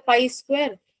नीचे आ गया, पाई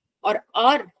स्क्वायर, और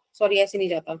r, सॉरी ऐसे नहीं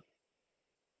जाता,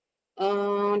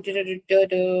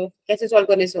 कैसे सॉल्व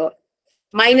करने से, और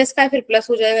माइनस का है फिर प्लस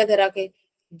हो जाएगा इधर आके,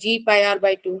 g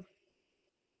πr/2,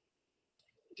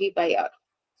 g/r,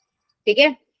 ठीक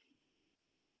है?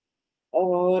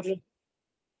 और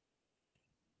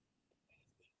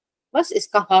बस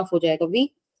इसका हाफ हो जाएगा v।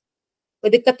 कोई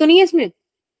दिक्कत तो नहीं है इसमें?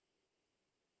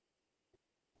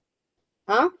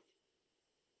 हाँ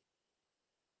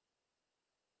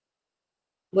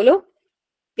बोलो,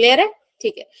 क्लियर है?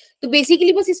 ठीक है। तो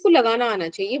बेसिकली बस इसको लगाना आना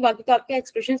चाहिए, बाकी तो आपके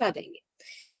एक्सप्रेशन आ जाएंगे।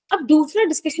 अब दूसरा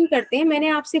डिस्कशन करते हैं। मैंने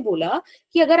आपसे बोला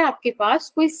कि अगर आपके पास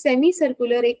कोई सेमी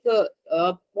सर्कुलर एक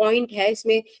पॉइंट है,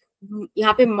 इसमें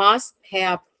यहाँ पे मास है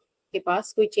आपके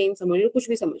पास, कोई चेन समझ लो, कुछ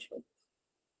भी समझ लो,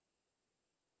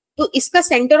 तो इसका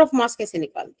सेंटर ऑफ मास कैसे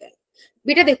निकालते हैं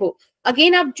बेटा? देखो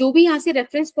अगेन, आप जो भी यहाँ से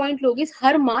रेफरेंस पॉइंट लोगे,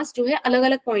 हर मास जो है अलग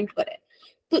अलग पॉइंट पर है,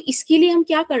 तो इसके लिए हम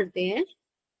क्या करते हैं,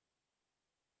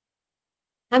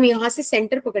 हम यहां से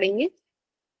सेंटर पकड़ेंगे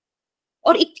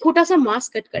और एक छोटा सा मास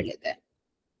कट कर लेते हैं।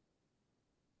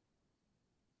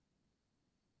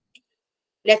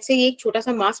 लेट्स से ये एक छोटा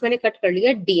सा मास मैंने कट कर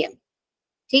लिया डीएम,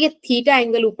 ठीक है, थीटा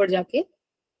एंगल ऊपर जाके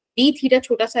डी थीटा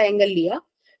छोटा सा एंगल लिया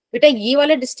बेटा, ये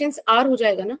वाला डिस्टेंस आर हो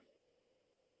जाएगा ना।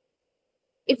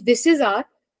 इफ दिस इज आर,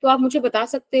 तो आप मुझे बता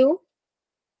सकते हो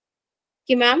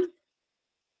कि मैम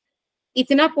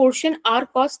इतना पोर्शन आर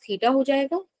कॉस थीटा हो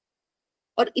जाएगा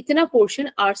और इतना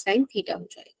पोर्शन आर साइन थीटा हो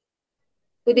जाएगा।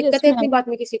 कोई दिक्कत है इतनी बात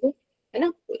में किसी को? है ना,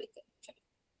 कोई दिक्कत?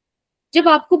 जब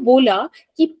आपको बोला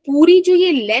कि पूरी जो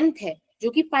ये लेंथ है जो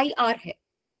कि पाई आर है,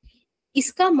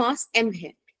 इसका मास m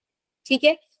है, ठीक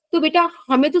है, तो बेटा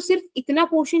हमें तो सिर्फ इतना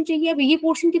पोर्शन चाहिए। अब ये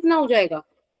पोर्शन कितना हो जाएगा?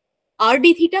 आर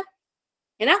डी थीटा,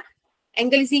 है ना,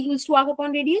 angle is equals to are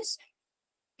upon radius.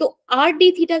 तो आर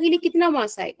डी थीटा के लिए कितना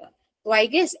मास आएगा? तो I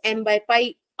guess m by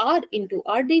pi are into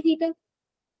R D theta,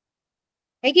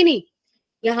 है कि नहीं?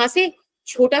 यहां से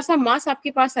छोटा सा मास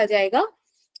आपके पास आ जाएगा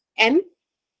m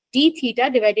d theta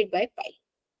divided by pi.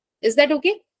 Is that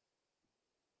okay?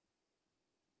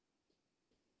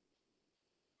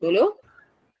 बोलो।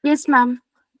 Yes ma'am.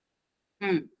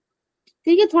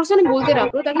 ठीक है, थोड़ा सा ना बोलते रहा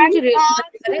करो ताकि मुझे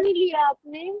नहीं लिया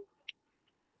आपने?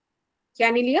 क्या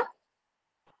नहीं लिया?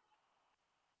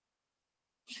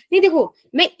 नहीं देखो,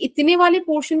 मैं इतने वाले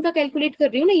पोर्शन का कैलकुलेट कर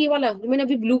रही हूँ ना, ये वाला जो मैंने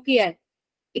अभी ब्लू किया है,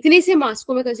 इतने से मास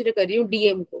को मैं कंसिडर कर रही हूँ,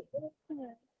 डीएम को।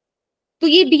 तो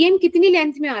ये डीएम कितनी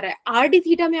लेंथ में आ रहा है? आर डी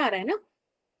थीटा में आ रहा है ना,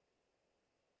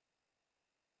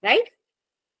 right?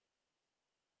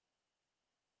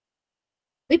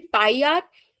 Pi are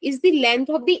is the length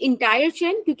of the entire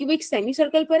chain, क्योंकि वो एक सेमी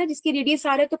सर्कल पर है जिसकी रेडियस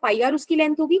आर है, तो पाई आर उसकी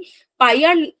लेंथ होगी। पाई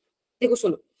आर, देखो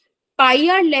सुनो, पाई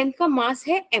आर लेंथ का मास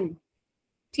है m,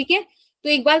 ठीक है, तो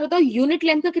एक बात बताओ, यूनिट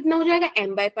लेंथ का कितना हो जाएगा?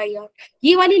 m by pi are.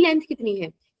 ये वाली लेंथ कितनी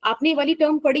है? आपने ये वाली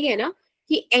टर्म पढ़ी है ना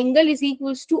कि angle is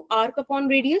equals to arc upon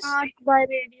radius, arc by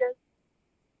radius,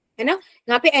 है ना।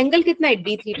 यहाँ पे एंगल कितना है?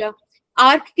 D theta.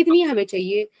 आर्क कितनी है हमें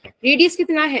चाहिए? रेडियस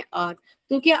कितना है? आर।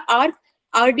 तो क्या आर्क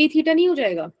आर डी थीटा नहीं हो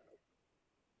जाएगा?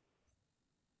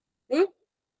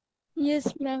 Yes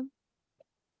ma'am.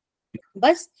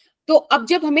 बस, तो अब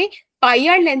जब हमें पाई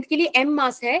आर लेंथ के लिए m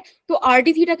मास है, तो आर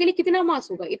डी थीटा के लिए कितना मास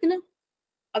होगा? इतना।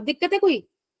 अब दिक्कत है कोई?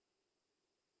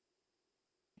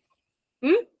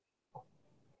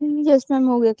 यस मैम,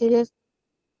 हो गया क्लियर।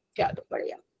 चलो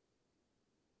बढ़िया।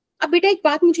 अब बेटा एक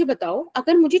बात मुझे बताओ,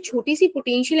 अगर मुझे छोटी सी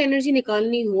पोटेंशियल एनर्जी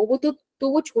निकालनी हो, वो तो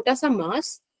वो छोटा सा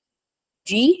मास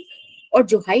g और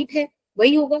जो हाइट है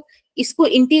वही होगा। इसको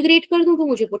इंटीग्रेट कर दूं तो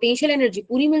मुझे पोटेंशियल एनर्जी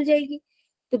पूरी मिल जाएगी।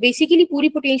 तो बेसिकली पूरी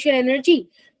पोटेंशियल एनर्जी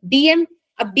dm,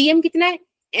 अब dm कितना है?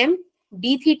 m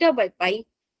d theta by pi.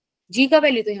 g का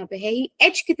वैल्यू तो यहाँ पे है ही।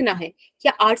 h कितना है?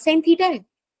 क्या r साइन थीटा है?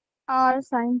 Are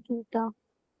sine theta.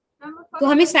 तो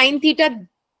हमें साइन थीटा,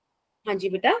 हाँ जी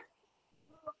बेटा,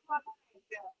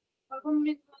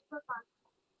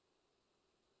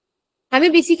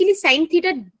 हमें basically sine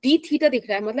theta D theta दिख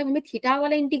रहा है, मतलब हमें थीटा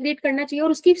वाला इंटीग्रेट करना चाहिए,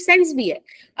 और उसकी सेंस भी है।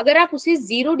 अगर आप उसे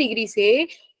 0 डिग्री से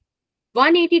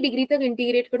 180 डिग्री तक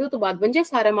इंटीग्रेट कर दो तो बात बन जाए,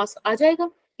 सारा मास आ जाएगा।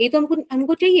 ये तो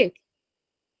हमको चाहिए।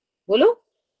 बोलो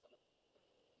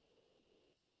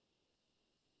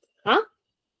हाँ,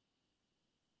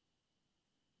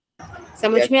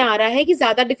 समझ में आ रहा है कि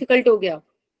ज्यादा डिफिकल्ट हो गया?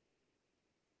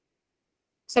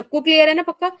 सबको क्लियर है ना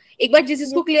पक्का? एक बार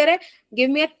जिसको क्लियर है give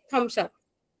me a thumbs up.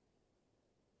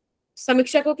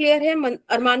 समीक्षा को क्लियर है,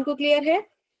 अरमान को क्लियर है,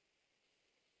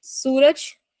 सूरज,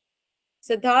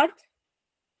 सिद्धार्थ,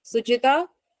 सुचिता,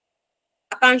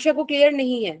 आकांक्षा को क्लियर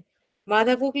नहीं है,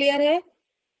 माधव को क्लियर है,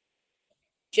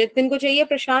 जितिन को चाहिए,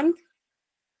 प्रशांत,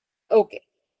 ओके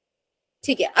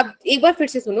ठीक है। अब एक बार फिर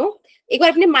से सुनो, एक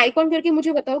बार अपने माइक ऑन करके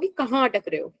मुझे बताओ कि कहाँ अटक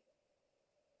रहे हो।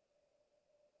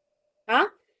 हाँ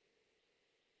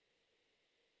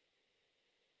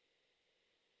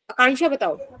आकांक्षा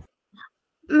बताओ।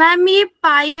 मैम ये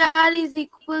पाई are is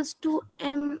equals to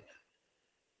m।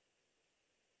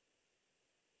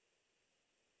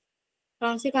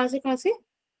 कहाँ से?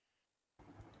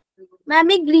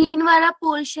 मैम ये ग्रीन वाला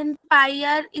portion pi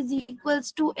are is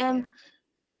equals to m।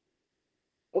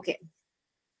 Okay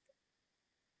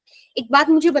एक बात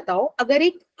मुझे बताओ, अगर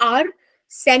एक आर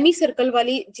सेमी सर्कल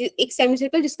वाली, एक सेमी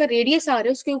सर्कल जिसका रेडियस आर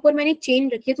है, उसके ऊपर मैंने चेन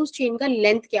रखी है, तो उस चेन का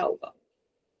लेंथ क्या होगा?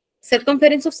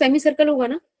 सर्कमफेरेंस ऑफ सेमी सर्कल होगा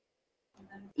ना?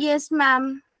 Yes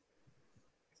ma'am.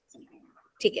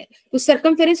 ठीक है, तो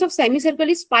circumference of semi circle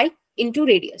is pi, into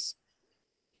radius.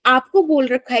 आपको बोल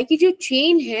रखा है कि जो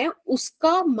चेन है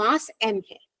उसका मास m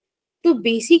है, तो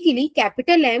बेसिकली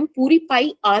कैपिटल M पूरी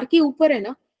पाई r के ऊपर है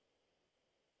ना।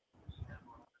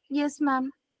 Yes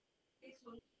ma'am.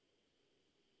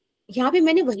 यहाँ पे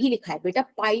मैंने वही लिखा है बेटा,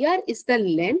 पाई r is the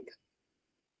length,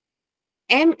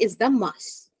 m is the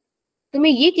mass. तो मैं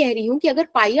ये कह रही हूं कि अगर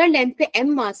पाई r लेंथ पे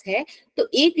m मास है तो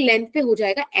एक लेंथ पे हो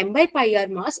जाएगा m बाई पाई r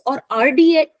मास, और r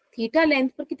d थीटा लेंथ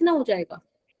पर कितना हो जाएगा,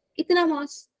 इतना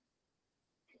मास।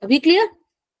 अभी क्लियर?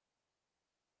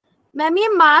 मैम ये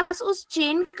मास उस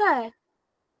चेन का है।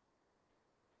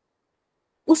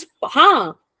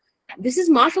 हाँ, this is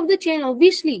mass of the chain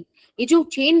obviously. ये जो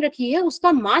चेन रखी है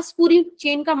उसका मास, पूरी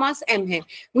चेन का मास m है।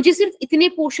 मुझे सिर्फ इतने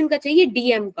पोर्शन का चाहिए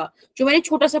dm का, जो मैंने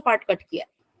छोटा सा पार्ट कट किया,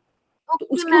 तो ओके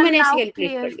उसको मैम, मैंने ऐसे नाउ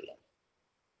कैलकुलेट कर क्लियर। लिया।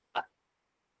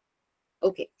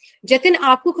 ओके जतिन,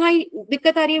 आपको कहाँ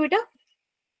दिक्कत आ रही है बेटा?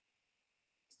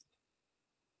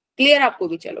 क्लियर आपको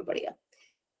भी? चलो बढ़िया।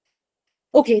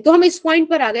 ओके तो हम इस पॉइंट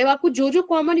पर आ गए। आपको जो जो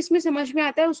कॉमन इसमें समझ में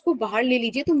आता है उसको बाहर ले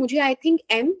लीजिए। तो मुझे I think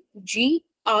m g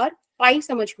r पाई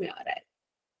समझ में आ रहा है,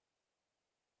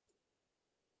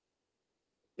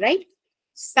 right?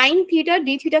 Sine theta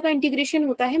D theta का इंटीग्रेशन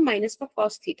होता है माइनस का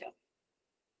कॉस थीटा,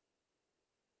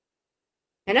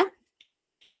 है ना?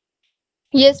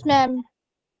 Yes ma'am.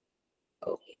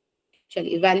 ओके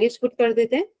चलिए वैल्यूज पुट कर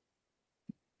देते हैं।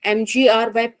 M G are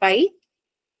by pi,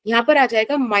 यहाँ पर आ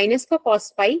जाएगा माइनस का cos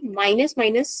pi, minus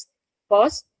minus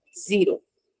cos zero.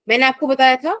 मैंने आपको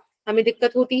बताया था हमें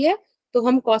दिक्कत होती है तो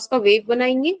हम कॉस का वेव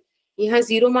बनाएंगे, यहाँ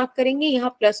जीरो मार्क करेंगे, यहाँ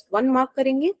प्लस वन मार्क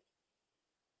करेंगे,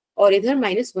 और इधर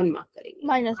माइनस वन मार्क करेंगे।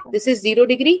 -1 this is 0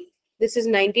 degree, this is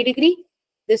 90 degree,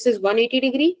 this is 180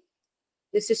 degree,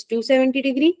 this is 270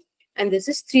 degree, and this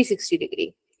is 360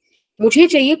 degree. मुझे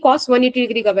चाहिए cos 180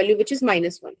 डिग्री का वैल्यू विच इज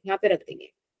 -1, यहाँ पे रख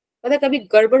देंगे। पता कभी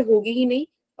गड़बड़ होगी ही नहीं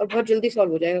और बहुत जल्दी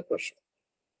सॉल्व हो जाएगा question.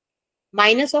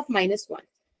 Minus of -1,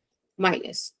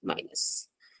 minus minus,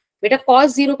 बेटा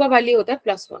cos 0 का वैल्यू होता है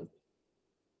 +1,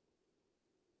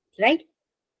 राइट?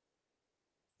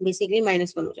 बेसिकली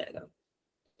 -1 हो जाएगा।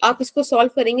 आप इसको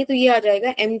सॉल्व करेंगे तो ये आ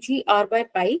जाएगा M G are by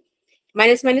pi,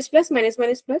 minus minus plus, minus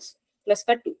minus plus, plus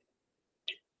का 2।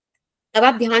 अब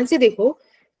आप ध्यान से देखो,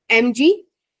 M G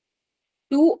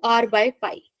 2r by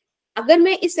pi, अगर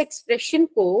मैं इस एक्सप्रेशन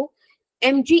को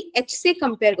एम जी एच से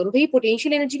कंपेयर करूं, भाई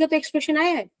पोटेंशियल एनर्जी का तो एक्सप्रेशन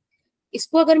आया है,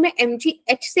 इसको अगर मैं एम जी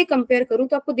एच से कंपेयर करूं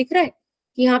तो आपको दिख रहा है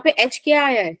कि यहाँ पे h क्या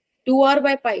आया है, 2r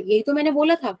बाय पाई। यही तो मैंने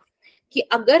बोला था कि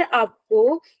अगर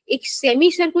आपको एक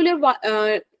सेमी सर्कुलर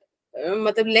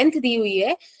मतलब लेंथ दी हुई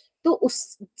है तो उस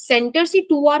सेंटर से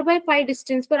 2r बाय पाई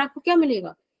डिस्टेंस पर आपको क्या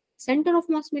मिलेगा, सेंटर ऑफ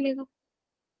मास मिलेगा।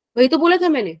 वही तो बोला था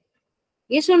मैंने,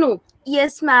 ये सुनो।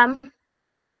 Yes ma'am.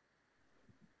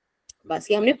 बस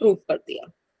ये हमने प्रूव कर दिया।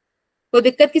 तो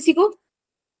दिक्कत किसी को?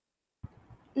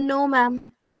 No ma'am.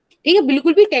 ठीक है,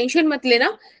 बिल्कुल भी टेंशन मत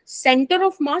लेना। सेंटर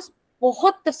ऑफ मास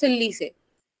बहुत तसल्ली से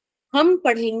हम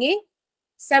पढ़ेंगे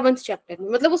 7th चैप्टर में,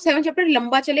 मतलब वो 7th चैप्टर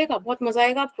लंबा चलेगा, बहुत मजा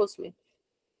आएगा आपको उसमें।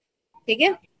 ठीक है,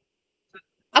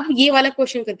 अब ये वाला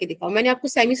क्वेश्चन करके दिखाओ। मैंने आपको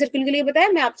सेमी सर्कल के लिए बताया,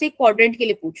 मैं आपसे एक क्वाड्रेंट के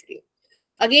लिए पूछ रही हूँ।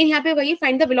 अगेन यहाँ पे वही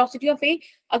find the velocity of A.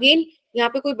 Again यहाँ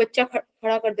पे कोई बच्चा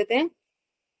खड़ा कर देते हैं,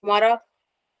 हमारा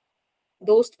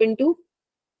दोस्त पिंटू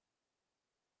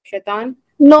शैतान।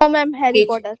 No ma'am, Harry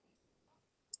Potter.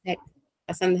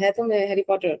 पसंद है तो मैं हैरी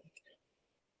पॉटर।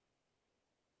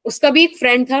 उसका भी एक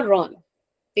फ्रेंड था रॉन,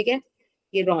 ठीक है,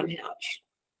 ये रॉन है आज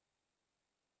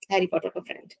हैरी पॉटर का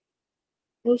फ्रेंड।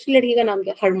 दूसरी लड़की का नाम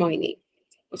क्या, हरमाइनी।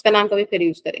 उसका नाम कभी फिर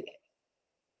यूज करेंगे।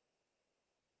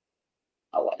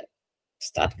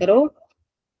 स्टार्ट करो,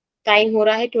 टाइम हो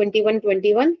रहा है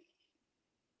 21:21।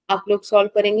 आप लोग सॉल्व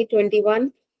करेंगे 21,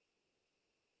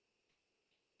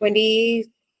 23,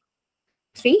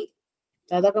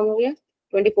 ज्यादा कम हो गया,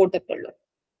 24 तक कर लो।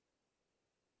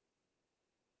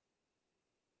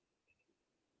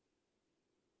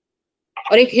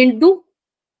 और एक हिंट दूं,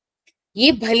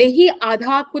 ये भले ही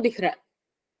आधा आपको दिख रहा है,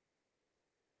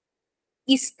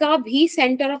 इसका भी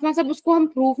सेंटर ऑफ मास, अब उसको हम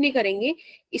प्रूव नहीं करेंगे,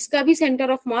 इसका भी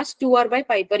centre of mass 2r by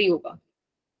pi पर ही होगा।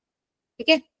 ठीक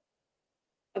है,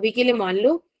 अभी के लिए मान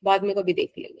लो, बाद में कभी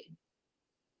देख लेंगे,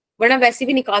 वरना वैसे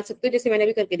भी निकाल सकते हो जैसे मैंने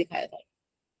भी करके दिखाया था,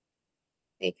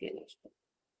 देख लेना उसको।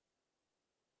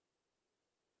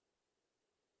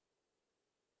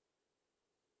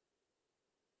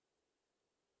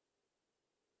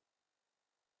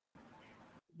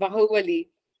 बाहुबली,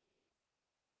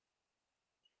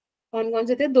 कौन कौन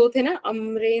से थे? दो थे ना,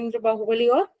 अमरेंद्र बाहुबली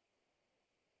और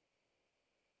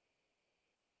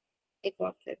एक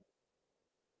और थे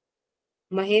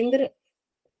महेंद्र।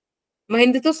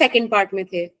 महेंद्र तो सेकंड पार्ट में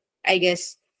थे, आई गेस।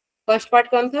 फर्स्ट पार्ट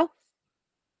कौन था?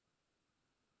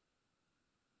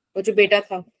 वो जो बेटा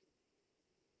था,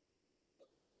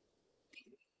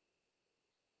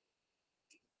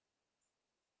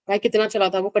 भाई कितना चला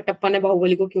था वो, कटप्पा ने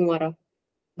बाहुबली को क्यों मारा?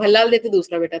 भल्लाल देते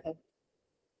दूसरा बेटा था।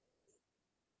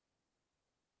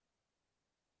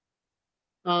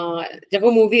 हाँ, जब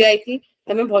वो मूवी आई थी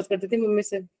तब मैं बहुत करती थी मम्मी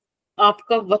से,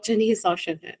 आपका वचन ही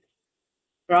शासन है,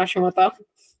 राष्ट्रमाता।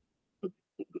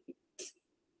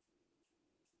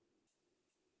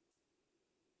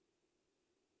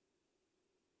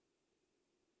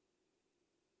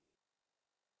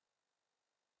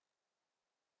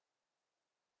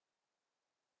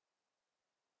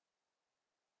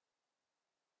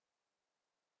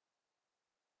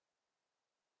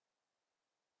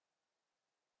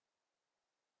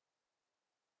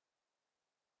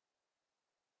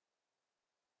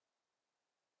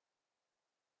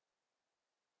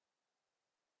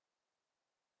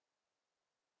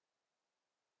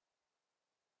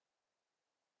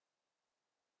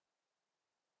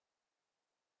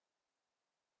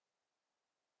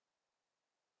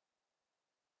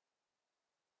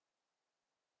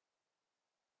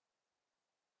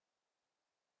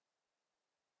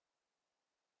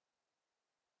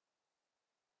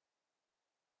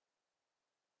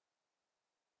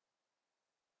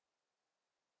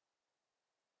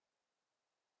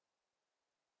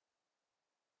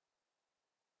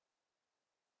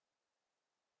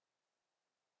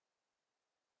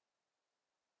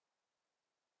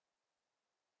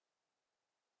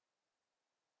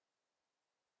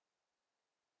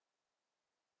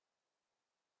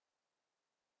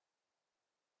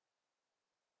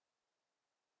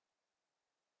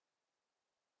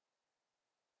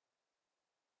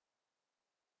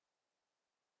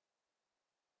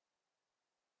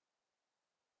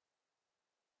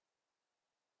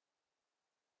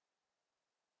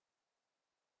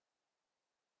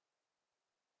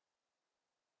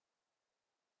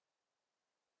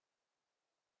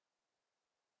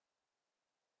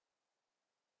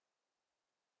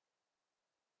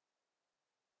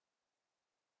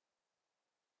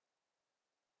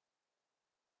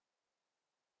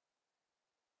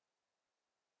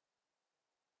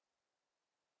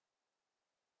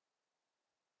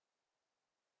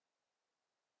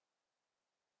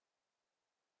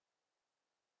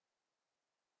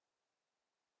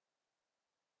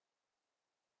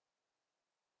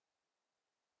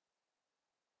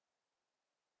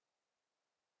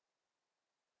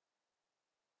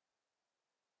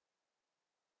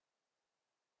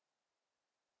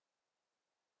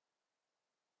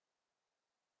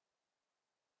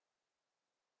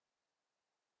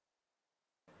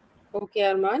 ओके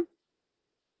अरमान,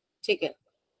 ठीक है,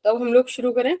 तो अब हम लोग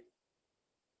शुरू करें।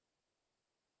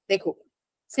 देखो,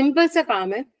 सिंपल सा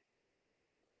काम है,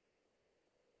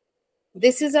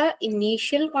 this is a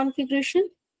initial configuration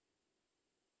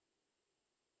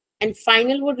and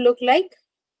final would look like,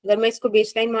 अगर मैं इसको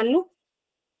बेसलाइन मान लूं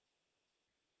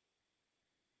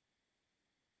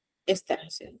इस तरह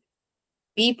से,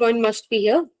 B point must be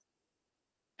here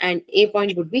and A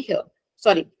point would be here.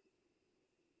 Sorry,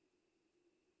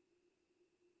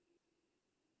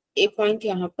 A point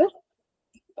यहाँ पर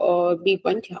और B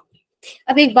point यहाँ पे।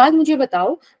 अब एक बात मुझे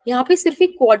बताओ, यहाँ पे सिर्फ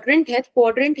एक क्वाड्रेंट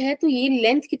है तो ये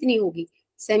लेंथ कितनी होगी?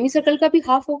 सेमी सर्कल का भी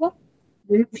हाफ होगा।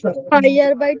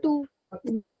 πr/2।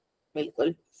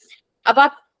 बिल्कुल। अब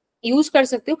आप यूज कर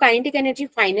सकते हो kinetic energy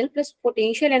final plus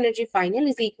potential energy final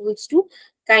is equals to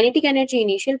kinetic energy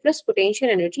initial plus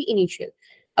potential energy initial.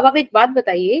 अब आप एक बात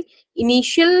बताइए,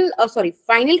 initial sorry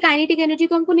final kinetic energy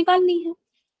तो हमको निकालनी है,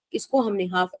 इसको हमने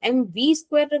हाफ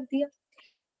mv² रख दिया।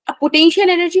 अब पोटेंशियल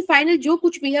एनर्जी फाइनल जो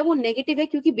कुछ भी है वो नेगेटिव है,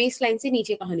 क्योंकि बेस लाइन से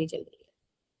नीचे कहानी चल रही है।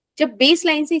 जब बेस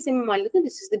लाइन से इसे मैं मान लेता हूँ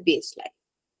this is the base line,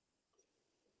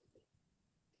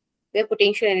 where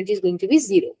potential energy is going to be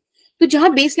 0। तो जहां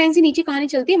बेस लाइन से नीचे कहानी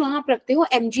चलती है वहां आप रखते हो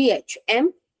mgh,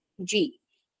 mg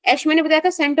मैंने बताया था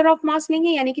सेंटर ऑफ मास लेंगे,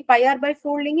 यानी कि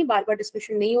πr/4 लेंगे, बार बार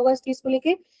डिस्कशन नहीं होगा इस चीज को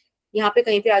लेके, यहाँ पे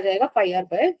कहीं पे आ जाएगा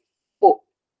πr/4,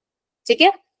 ठीक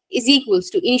है, is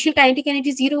equals to initial kinetic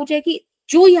energy 0 हो जाएगी,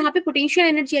 जो यहाँ पे पोटेंशियल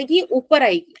एनर्जी आएगी ऊपर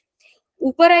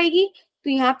आएगी, तो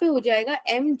यहाँ पे हो जाएगा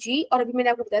mg, और अभी मैंने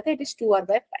आपको बताया था इट इज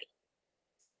 2r/π,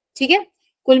 ठीक है।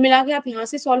 कुल मिला के आप यहां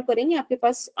से सॉल्व करेंगे, आपके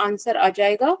पास आंसर आ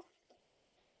जाएगा,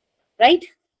 राइट।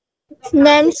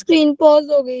 मैम स्क्रीन पॉज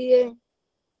हो गई है।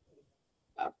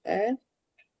 Okay.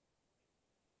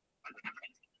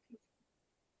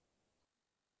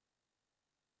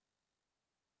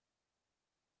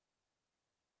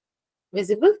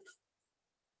 विजिबल।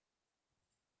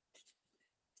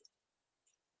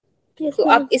 तो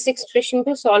आप इस एक्सप्रेशन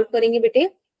को सॉल्व करेंगे बेटे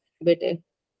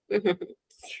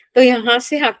तो यहां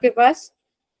से आपके पास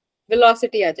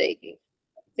वेलोसिटी आ जाएगी,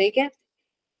 ठीक है।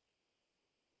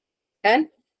 Done?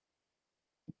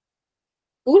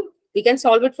 Cool. We can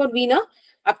solve it for v ना.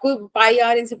 आपको पाई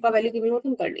आर इन सबका वैल्यू गिवन हो तो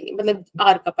हम कर लेंगे, मतलब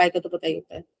आर का, पाई का तो पता ही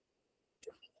होता है.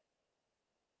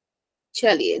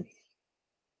 चलिए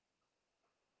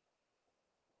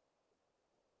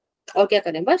और क्या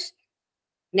करें, बस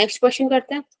नेक्स्ट क्वेश्चन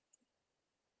करते हैं.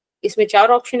 इसमें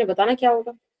 4 ऑप्शन है, बताना क्या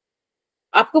होगा.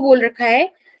 आपको बोल रखा है,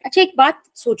 अच्छा एक बात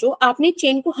सोचो, आपने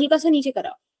चेन को हल्का सा नीचे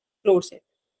करा फ्लोर से,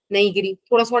 नहीं गिरी,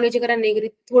 थोड़ा सा नीचे करा, नहीं गिरी,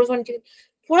 थोड़ा सा नीचे,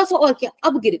 थोड़ा सा और किया,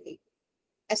 अब गिर गई.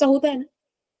 ऐसा होता है ना,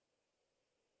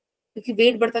 क्योंकि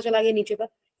वेट बढ़ता चला गया नीचे पर,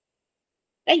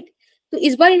 राइट. तो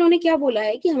इस बार इन्होंने क्या बोला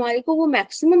है कि हमारे को वो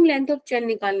मैक्सिमम लेंथ ऑफ चेन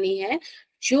निकालनी है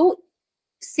जो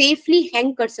सेफली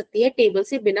हैंग कर सकती है टेबल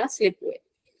से बिना स्लिप हुए.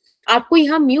 आपको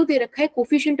यहाँ म्यू दे रखा है,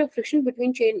 coefficient of friction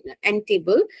between chain and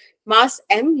table, mass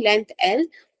m, length l,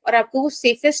 और आपको वो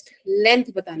सेफेस्ट लेंथ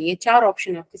बतानी है. 4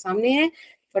 ऑप्शन आपके सामने है,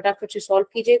 फटाफट से सॉल्व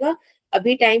कीजिएगा.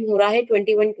 अभी टाइम हो रहा है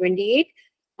 21:28.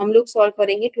 हम लोग सॉल्व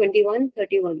करेंगे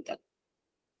 21:31 तक.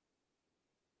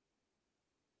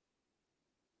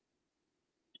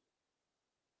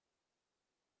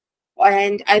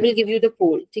 And I will give you the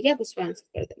पोल, ठीक है, आप उसमें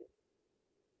आंसर कर देना.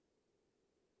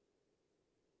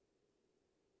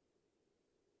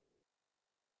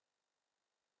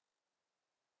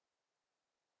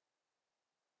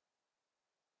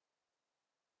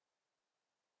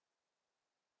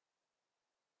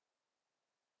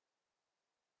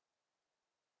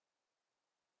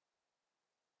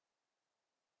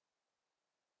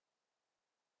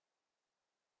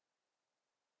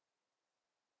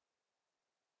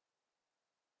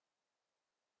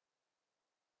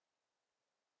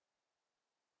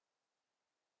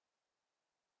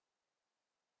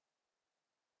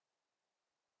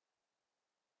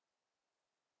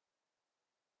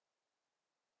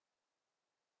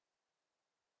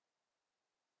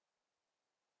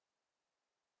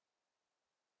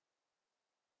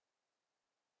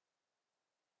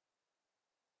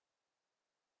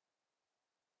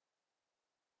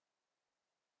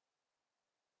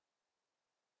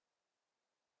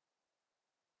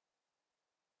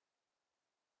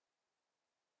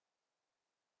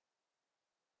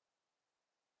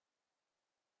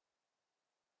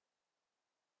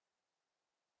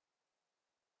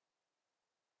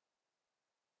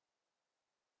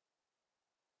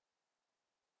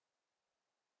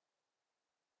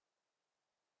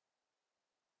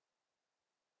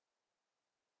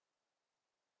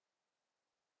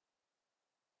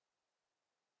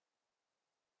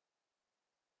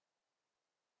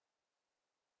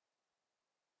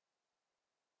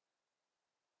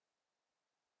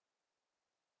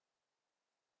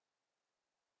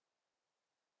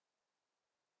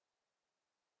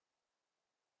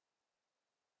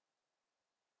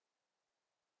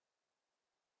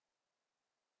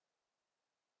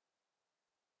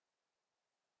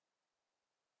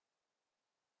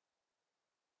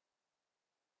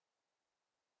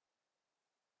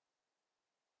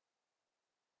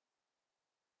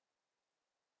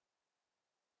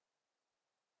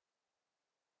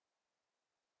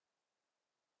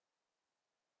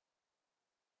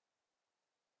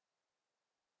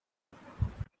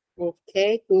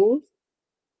 Okay cool.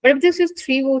 बट अब सिर्फ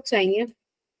 3 वोट्स आएंगे,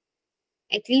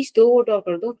 एटलीस्ट 2 वोट और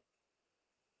कर दो.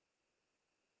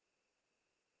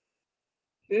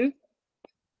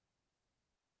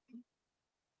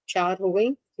 4 हो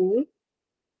गई. कूल.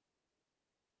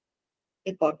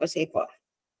 एक और, बस एक और.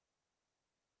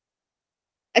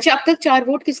 अच्छा अब तक 4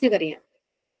 वोट किसने करे हैं?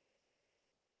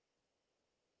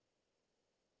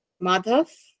 माधव,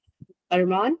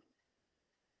 अरमान,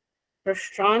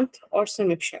 प्रशांत और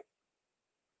समीक्षा.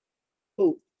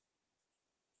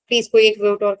 प्लीज कोई एक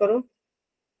वोट और करो,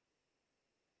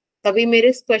 तभी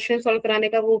मेरे क्वेश्चन सॉल्व कराने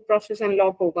का वो प्रोसेस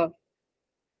अनलॉक होगा.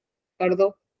 कर दो.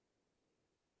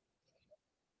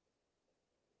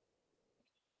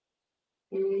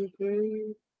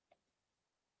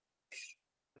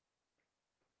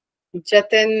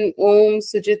 जतन, ओम,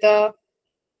 सुजिता.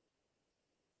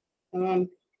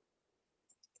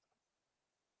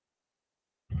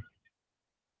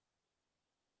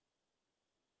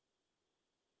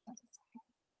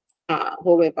 हाँ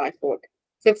हो गए 5 वोट.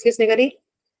 5th किसने करी?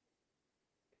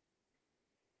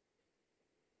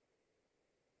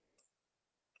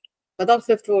 बताओ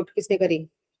 5th वोट किसने करी?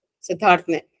 सिद्धार्थ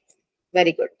ने.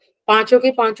 Very good. पांचों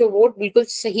के पांचों वोट बिल्कुल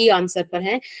सही आंसर पर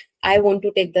हैं. I want to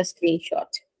take the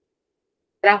screenshot.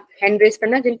 Hand raise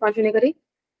करना जिन पांचों ने करी,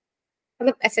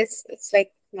 मतलब ऐसे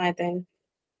लाइक माय टाइम.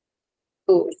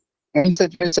 तो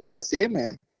सेम है.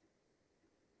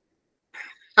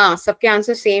 हाँ सबके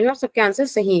आंसर सेम है और सबके आंसर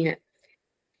सही हैं.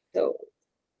 तो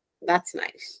दैट्स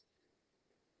नाइस.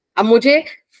 अब मुझे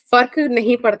फर्क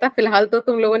नहीं पड़ता, फिलहाल तो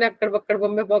तुम लोगों ने अक्कड़ बक्कड़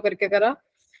बम्बे पॉ करके करा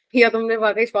या तुमने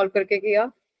वाकई सॉल्व करके किया,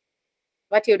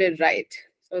 but you did right,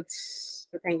 so it's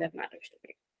the thing that matters to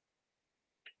me.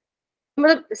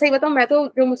 मतलब सही बताऊं, मैं तो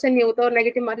जो मुझसे नहीं होता और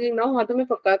नेगेटिव मार्किंग ना हो, हाँ तो मैं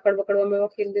पक्का अक्कड़ बक्कड़ बम्बे पॉ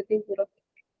खेल देती हूँ पूरा।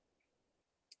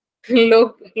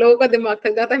 लोगों का दिमाग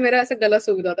थक जाता है, मेरा ऐसे गला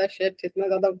सूख जाता है, शिट इतना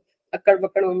ज्यादा अक्कड़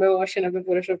बक्कड़ बम्बे वॉशन पे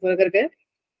पूरे पूरा करके,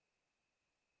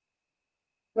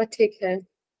 बट ठीक है।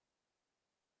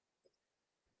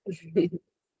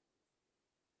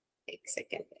 एक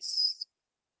सेकेंड बस।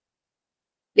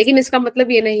 लेकिन इसका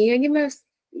मतलब ये नहीं है कि मैं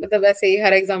मतलब ऐसे ही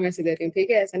हर एग्जाम ऐसे दे रही हूँ, ठीक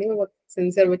है, ऐसा नहीं, मैं बहुत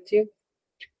सिंसियर बच्ची हूँ।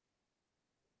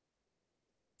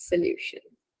 सोल्यूशन,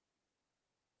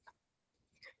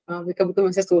 हाँ कभी तुम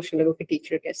ऐसे सोचने लगो कि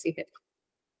टीचर कैसी है।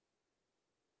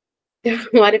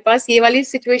 हमारे पास ये वाली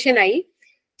सिचुएशन आई,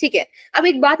 ठीक है। अब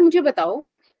एक बात मुझे बताओ,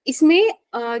 इसमें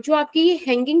जो आपकी ये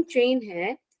हैंगिंग चेन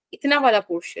है, इतना वाला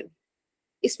पोर्शन,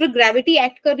 इस पर ग्रेविटी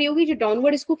एक्ट कर रही होगी जो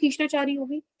डाउनवर्ड इसको खींचना चाह रही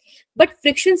होगी, बट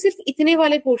फ्रिक्शन सिर्फ इतने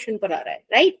वाले पोर्शन पर आ रहा है,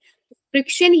 राइट?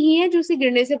 फ्रिक्शन ही है जो उसे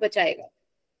गिरने से बचाएगा,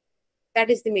 that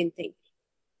is the main thing.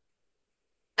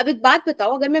 अब एक बात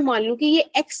बताओ, अगर मैं मान लूं कि ये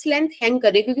एक्स लेंथ हैंग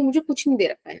करे, क्योंकि मुझे कुछ नहीं दे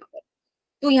रखा है यहाँ पर,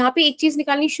 तो यहाँ पे एक चीज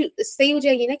निकालनी सही हो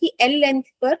जाएगी ना कि एल लेंथ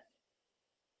पर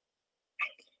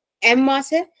एम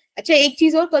मास है। अच्छा एक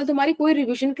चीज और, कल तुम्हारी कोई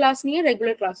रिवीजन क्लास नहीं है,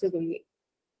 रेगुलर क्लासेस होंगी,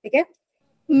 ठीक है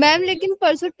मैम लेकिन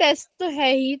परसों टेस्ट तो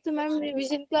है ही, तो मैम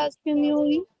रिवीजन क्लास क्यों नहीं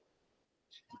होगी?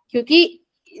 क्योंकि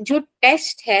जो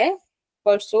टेस्ट है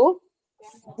परसों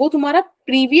वो तुम्हारा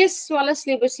प्रीवियस वाला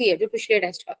सिलेबस ही है जो पिछले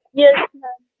टेस्ट का था, यस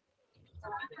मैम।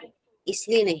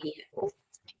 इसलिए नहीं है।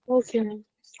 Okay ma'am.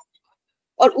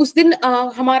 और उस दिन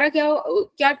हमारा क्या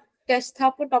क्या टेस्ट था,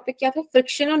 आपका टॉपिक क्या था?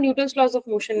 फ्रिक्शन और न्यूटन्स लॉज ऑफ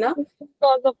मोशन ना।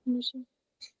 Laws of motion.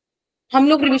 हम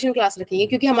लोग रिवीजन क्लास रखेंगे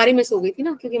क्योंकि हमारी मिस हो गई थी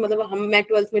ना, क्योंकि मतलब मैं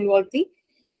 12th में इन्वॉल्व थी,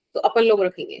 तो अपन लोग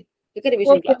रखेंगे, ठीक है,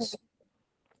 रिवीजन ओके क्लास।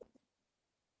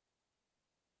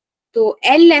 तो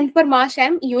एल लेंथ पर मास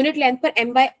एम, यूनिट लेंथ पर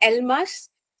एम बाय एल मास,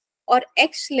 और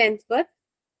एक्स लेंथ पर,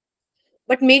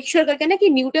 बट मेक श्योर करके ना कि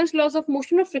न्यूटन्स लॉज ऑफ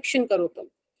मोशन और फ्रिक्शन करो तुम।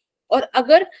 और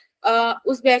अगर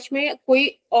उस बैच में कोई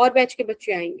और बैच के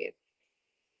बच्चे आएंगे,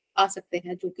 आ सकते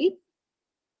हैं जो कि,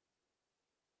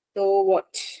 तो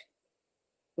व्हाट,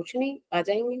 कुछ नहीं, आ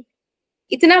जाएंगे।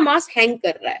 इतना मास हैंग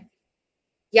कर रहा है,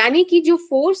 यानी कि जो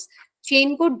फोर्स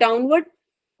चेन को डाउनवर्ड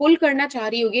पुल करना चाह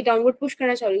रही होगी, डाउनवर्ड पुश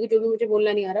करना चाह रही होगी, जो भी मुझे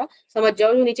बोलना नहीं आ रहा, समझ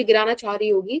जाओ, जो नीचे गिराना चाह रही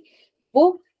होगी,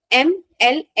 वो एम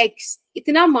एल एक्स,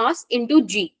 इतना मास इंटू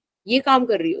जी, ये काम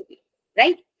कर रही होगी,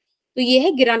 राइट? तो ये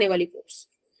है गिराने वाली फोर्स।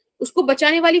 उसको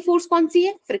बचाने वाली फोर्स कौन सी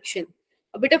है? फ्रिक्शन।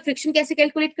 अब बेटा फ्रिक्शन कैसे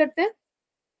कैलकुलेट करते हैं?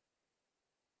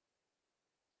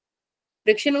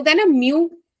 फ्रिक्शन होता है ना म्यू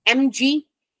एम जी,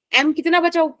 एम कितना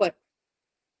बचा ऊपर,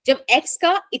 जब x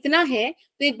का इतना है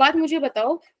तो एक बात मुझे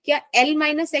बताओ, क्या l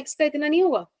माइनस एक्स का इतना नहीं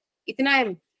होगा, इतना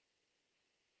m,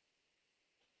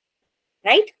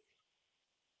 राइट?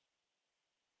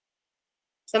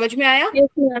 समझ में आया? Yes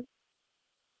ma'am.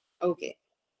 ओके,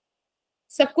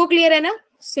 सबको क्लियर है ना?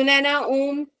 सुनैना,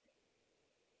 ओम,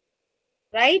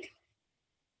 राइट,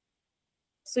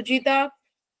 सुजीता,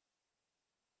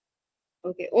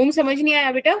 ओके, ओम समझ नहीं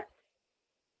आया बेटा?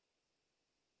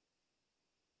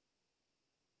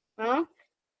 हाँ,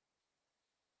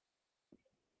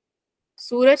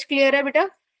 सूरज क्लियर है बेटा?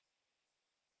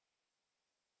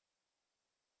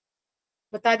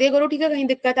 बता दिया करो, ठीक है, कहीं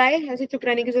दिक्कत आए ऐसे चुप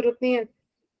रहने की जरूरत नहीं है।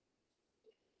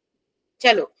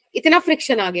 चलो, इतना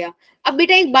फ्रिक्शन आ गया। अब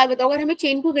बेटा एक बात बताओ, अगर हमें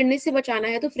चेन को गिरने से बचाना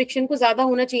है तो फ्रिक्शन को ज्यादा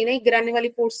होना चाहिए ना गिराने वाली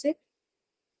फोर्स से,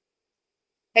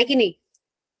 है कि नहीं?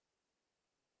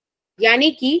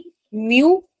 यानी कि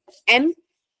mu M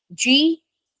G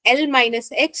L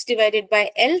minus x divided by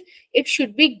L, it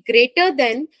should be greater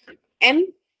than M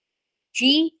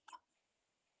G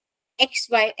x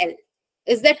by L.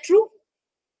 Is that true?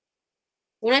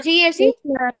 होना चाहिए ऐसी? Yes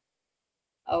ma'am.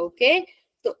 ओके,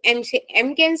 तो एम से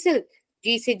एम कैंसिल,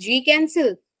 जी से जी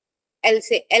कैंसिल, एल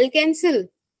से एल कैंसिल,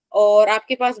 और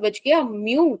आपके पास बच गया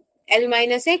mu L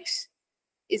minus x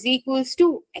is equals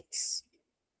to x.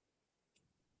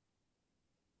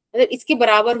 मतलब इसके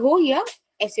बराबर हो या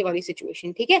ऐसे वाली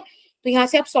सिचुएशन, ठीक है? तो यहाँ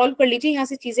से आप सॉल्व कर लीजिए, यहाँ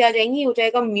से चीजें आ जाएंगी, हो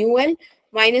जाएगा mu L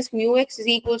minus mu x is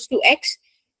equals to x,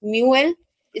 mu L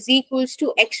is equals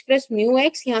to x plus mu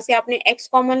x, यहाँ से आपने एक्स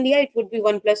कॉमन लिया, it would be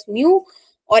 1 plus mu,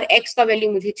 और एक्स का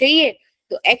वैल्यू मुझे चाहिए,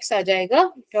 तो एक्स आ जाएगा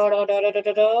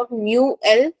mu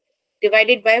L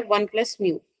divided by 1 plus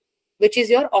mu, which is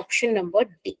your option number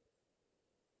D.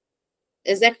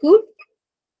 Is that cool?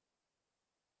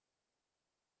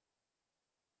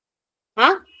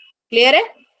 हाँ, क्लियर है?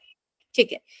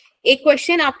 ठीक है, एक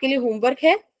क्वेश्चन आपके लिए होमवर्क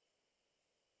है,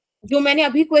 जो मैंने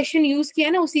अभी क्वेश्चन यूज किया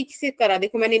ना उसी से करा।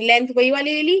 देखो मैंने लेंथ वही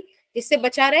वाली ले ली जिससे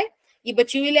बचा रहे, ये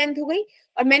बची हुई लेंथ हो गई।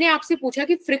 और मैंने आपसे पूछा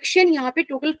कि फ्रिक्शन यहाँ पे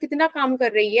टोटल कितना काम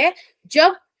कर रही है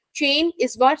जब चेन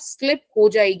इस बार स्लिप हो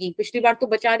जाएगी। पिछली बार तो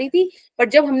बचा रही थी, पर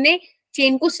जब हमने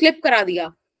चेन को स्लिप करा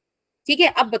दिया, ठीक है,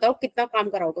 अब बताओ कितना काम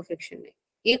करा होगा फ्रिक्शन ने।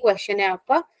 ये क्वेश्चन है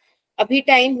आपका। अभी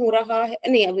टाइम हो रहा है,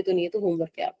 नहीं अभी तो नहीं है, तो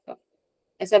होमवर्क है आपका।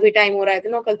 ऐसा भी टाइम हो रहा है तो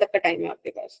ना, कल तक का टाइम है आपके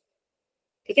पास,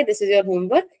 ठीक है। This is your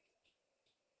homework.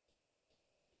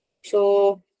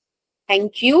 So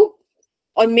thank you.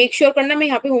 और मेक श्योर करना, मैं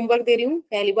यहाँ पे होमवर्क दे रही हूँ,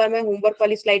 पहली बार मैं होमवर्क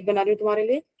वाली स्लाइड बना रही हूँ तुम्हारे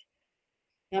लिए।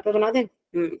 यहाँ पे बना दें,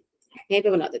 यहीं पे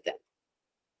बना देते हैं।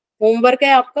 होमवर्क है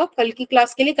आपका कल की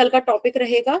क्लास के लिए। कल का टॉपिक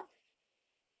रहेगा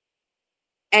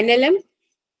एनएलएम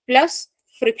प्लस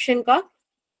फ्रिक्शन का,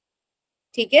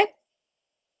 ठीक है।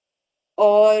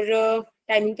 और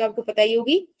टाइमिंग तो आपको पता ही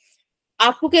होगी।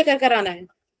 आपको क्या कर कर आना है,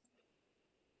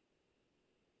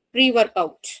 प्री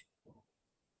वर्कआउट।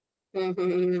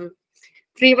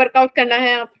 प्री वर्कआउट करना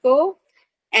है आपको,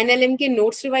 एनएलएम के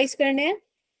नोट्स रिवाइज करने हैं,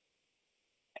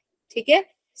 ठीक है।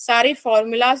 सारे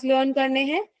फॉर्मूलाज लर्न करने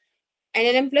हैं,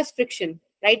 एनएलएम प्लस फ्रिक्शन,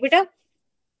 राइट बेटा,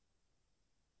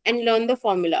 एंड लर्न द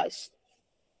फॉर्मूलाज।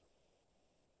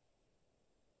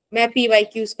 मैं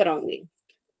PYQs कराऊंगी।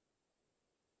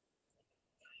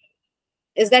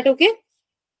 Is that okay?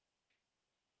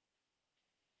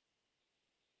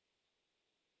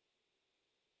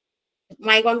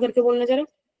 Mic on करके बोलना जरा।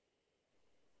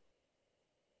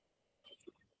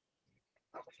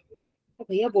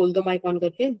 भैया बोल दो माइक ऑन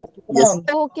करके।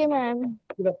 Okay ma'am.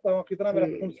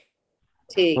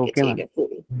 ठीक है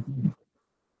cool।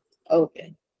 ओके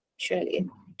चलिए,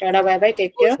 tata bye bye,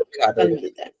 take care, कल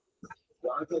मिलते हैं।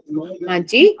 हाँ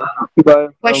जी,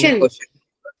 क्वेश्चन।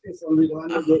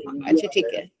 अच्छा ठीक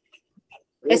है,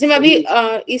 वैसे मैं अभी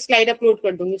ये स्लाइड अपलोड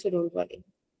कर दूंगी, सो डोंट वरी,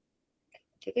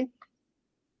 ठीक है।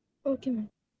 Okay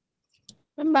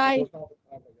ma'am, bye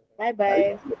bye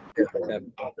bye.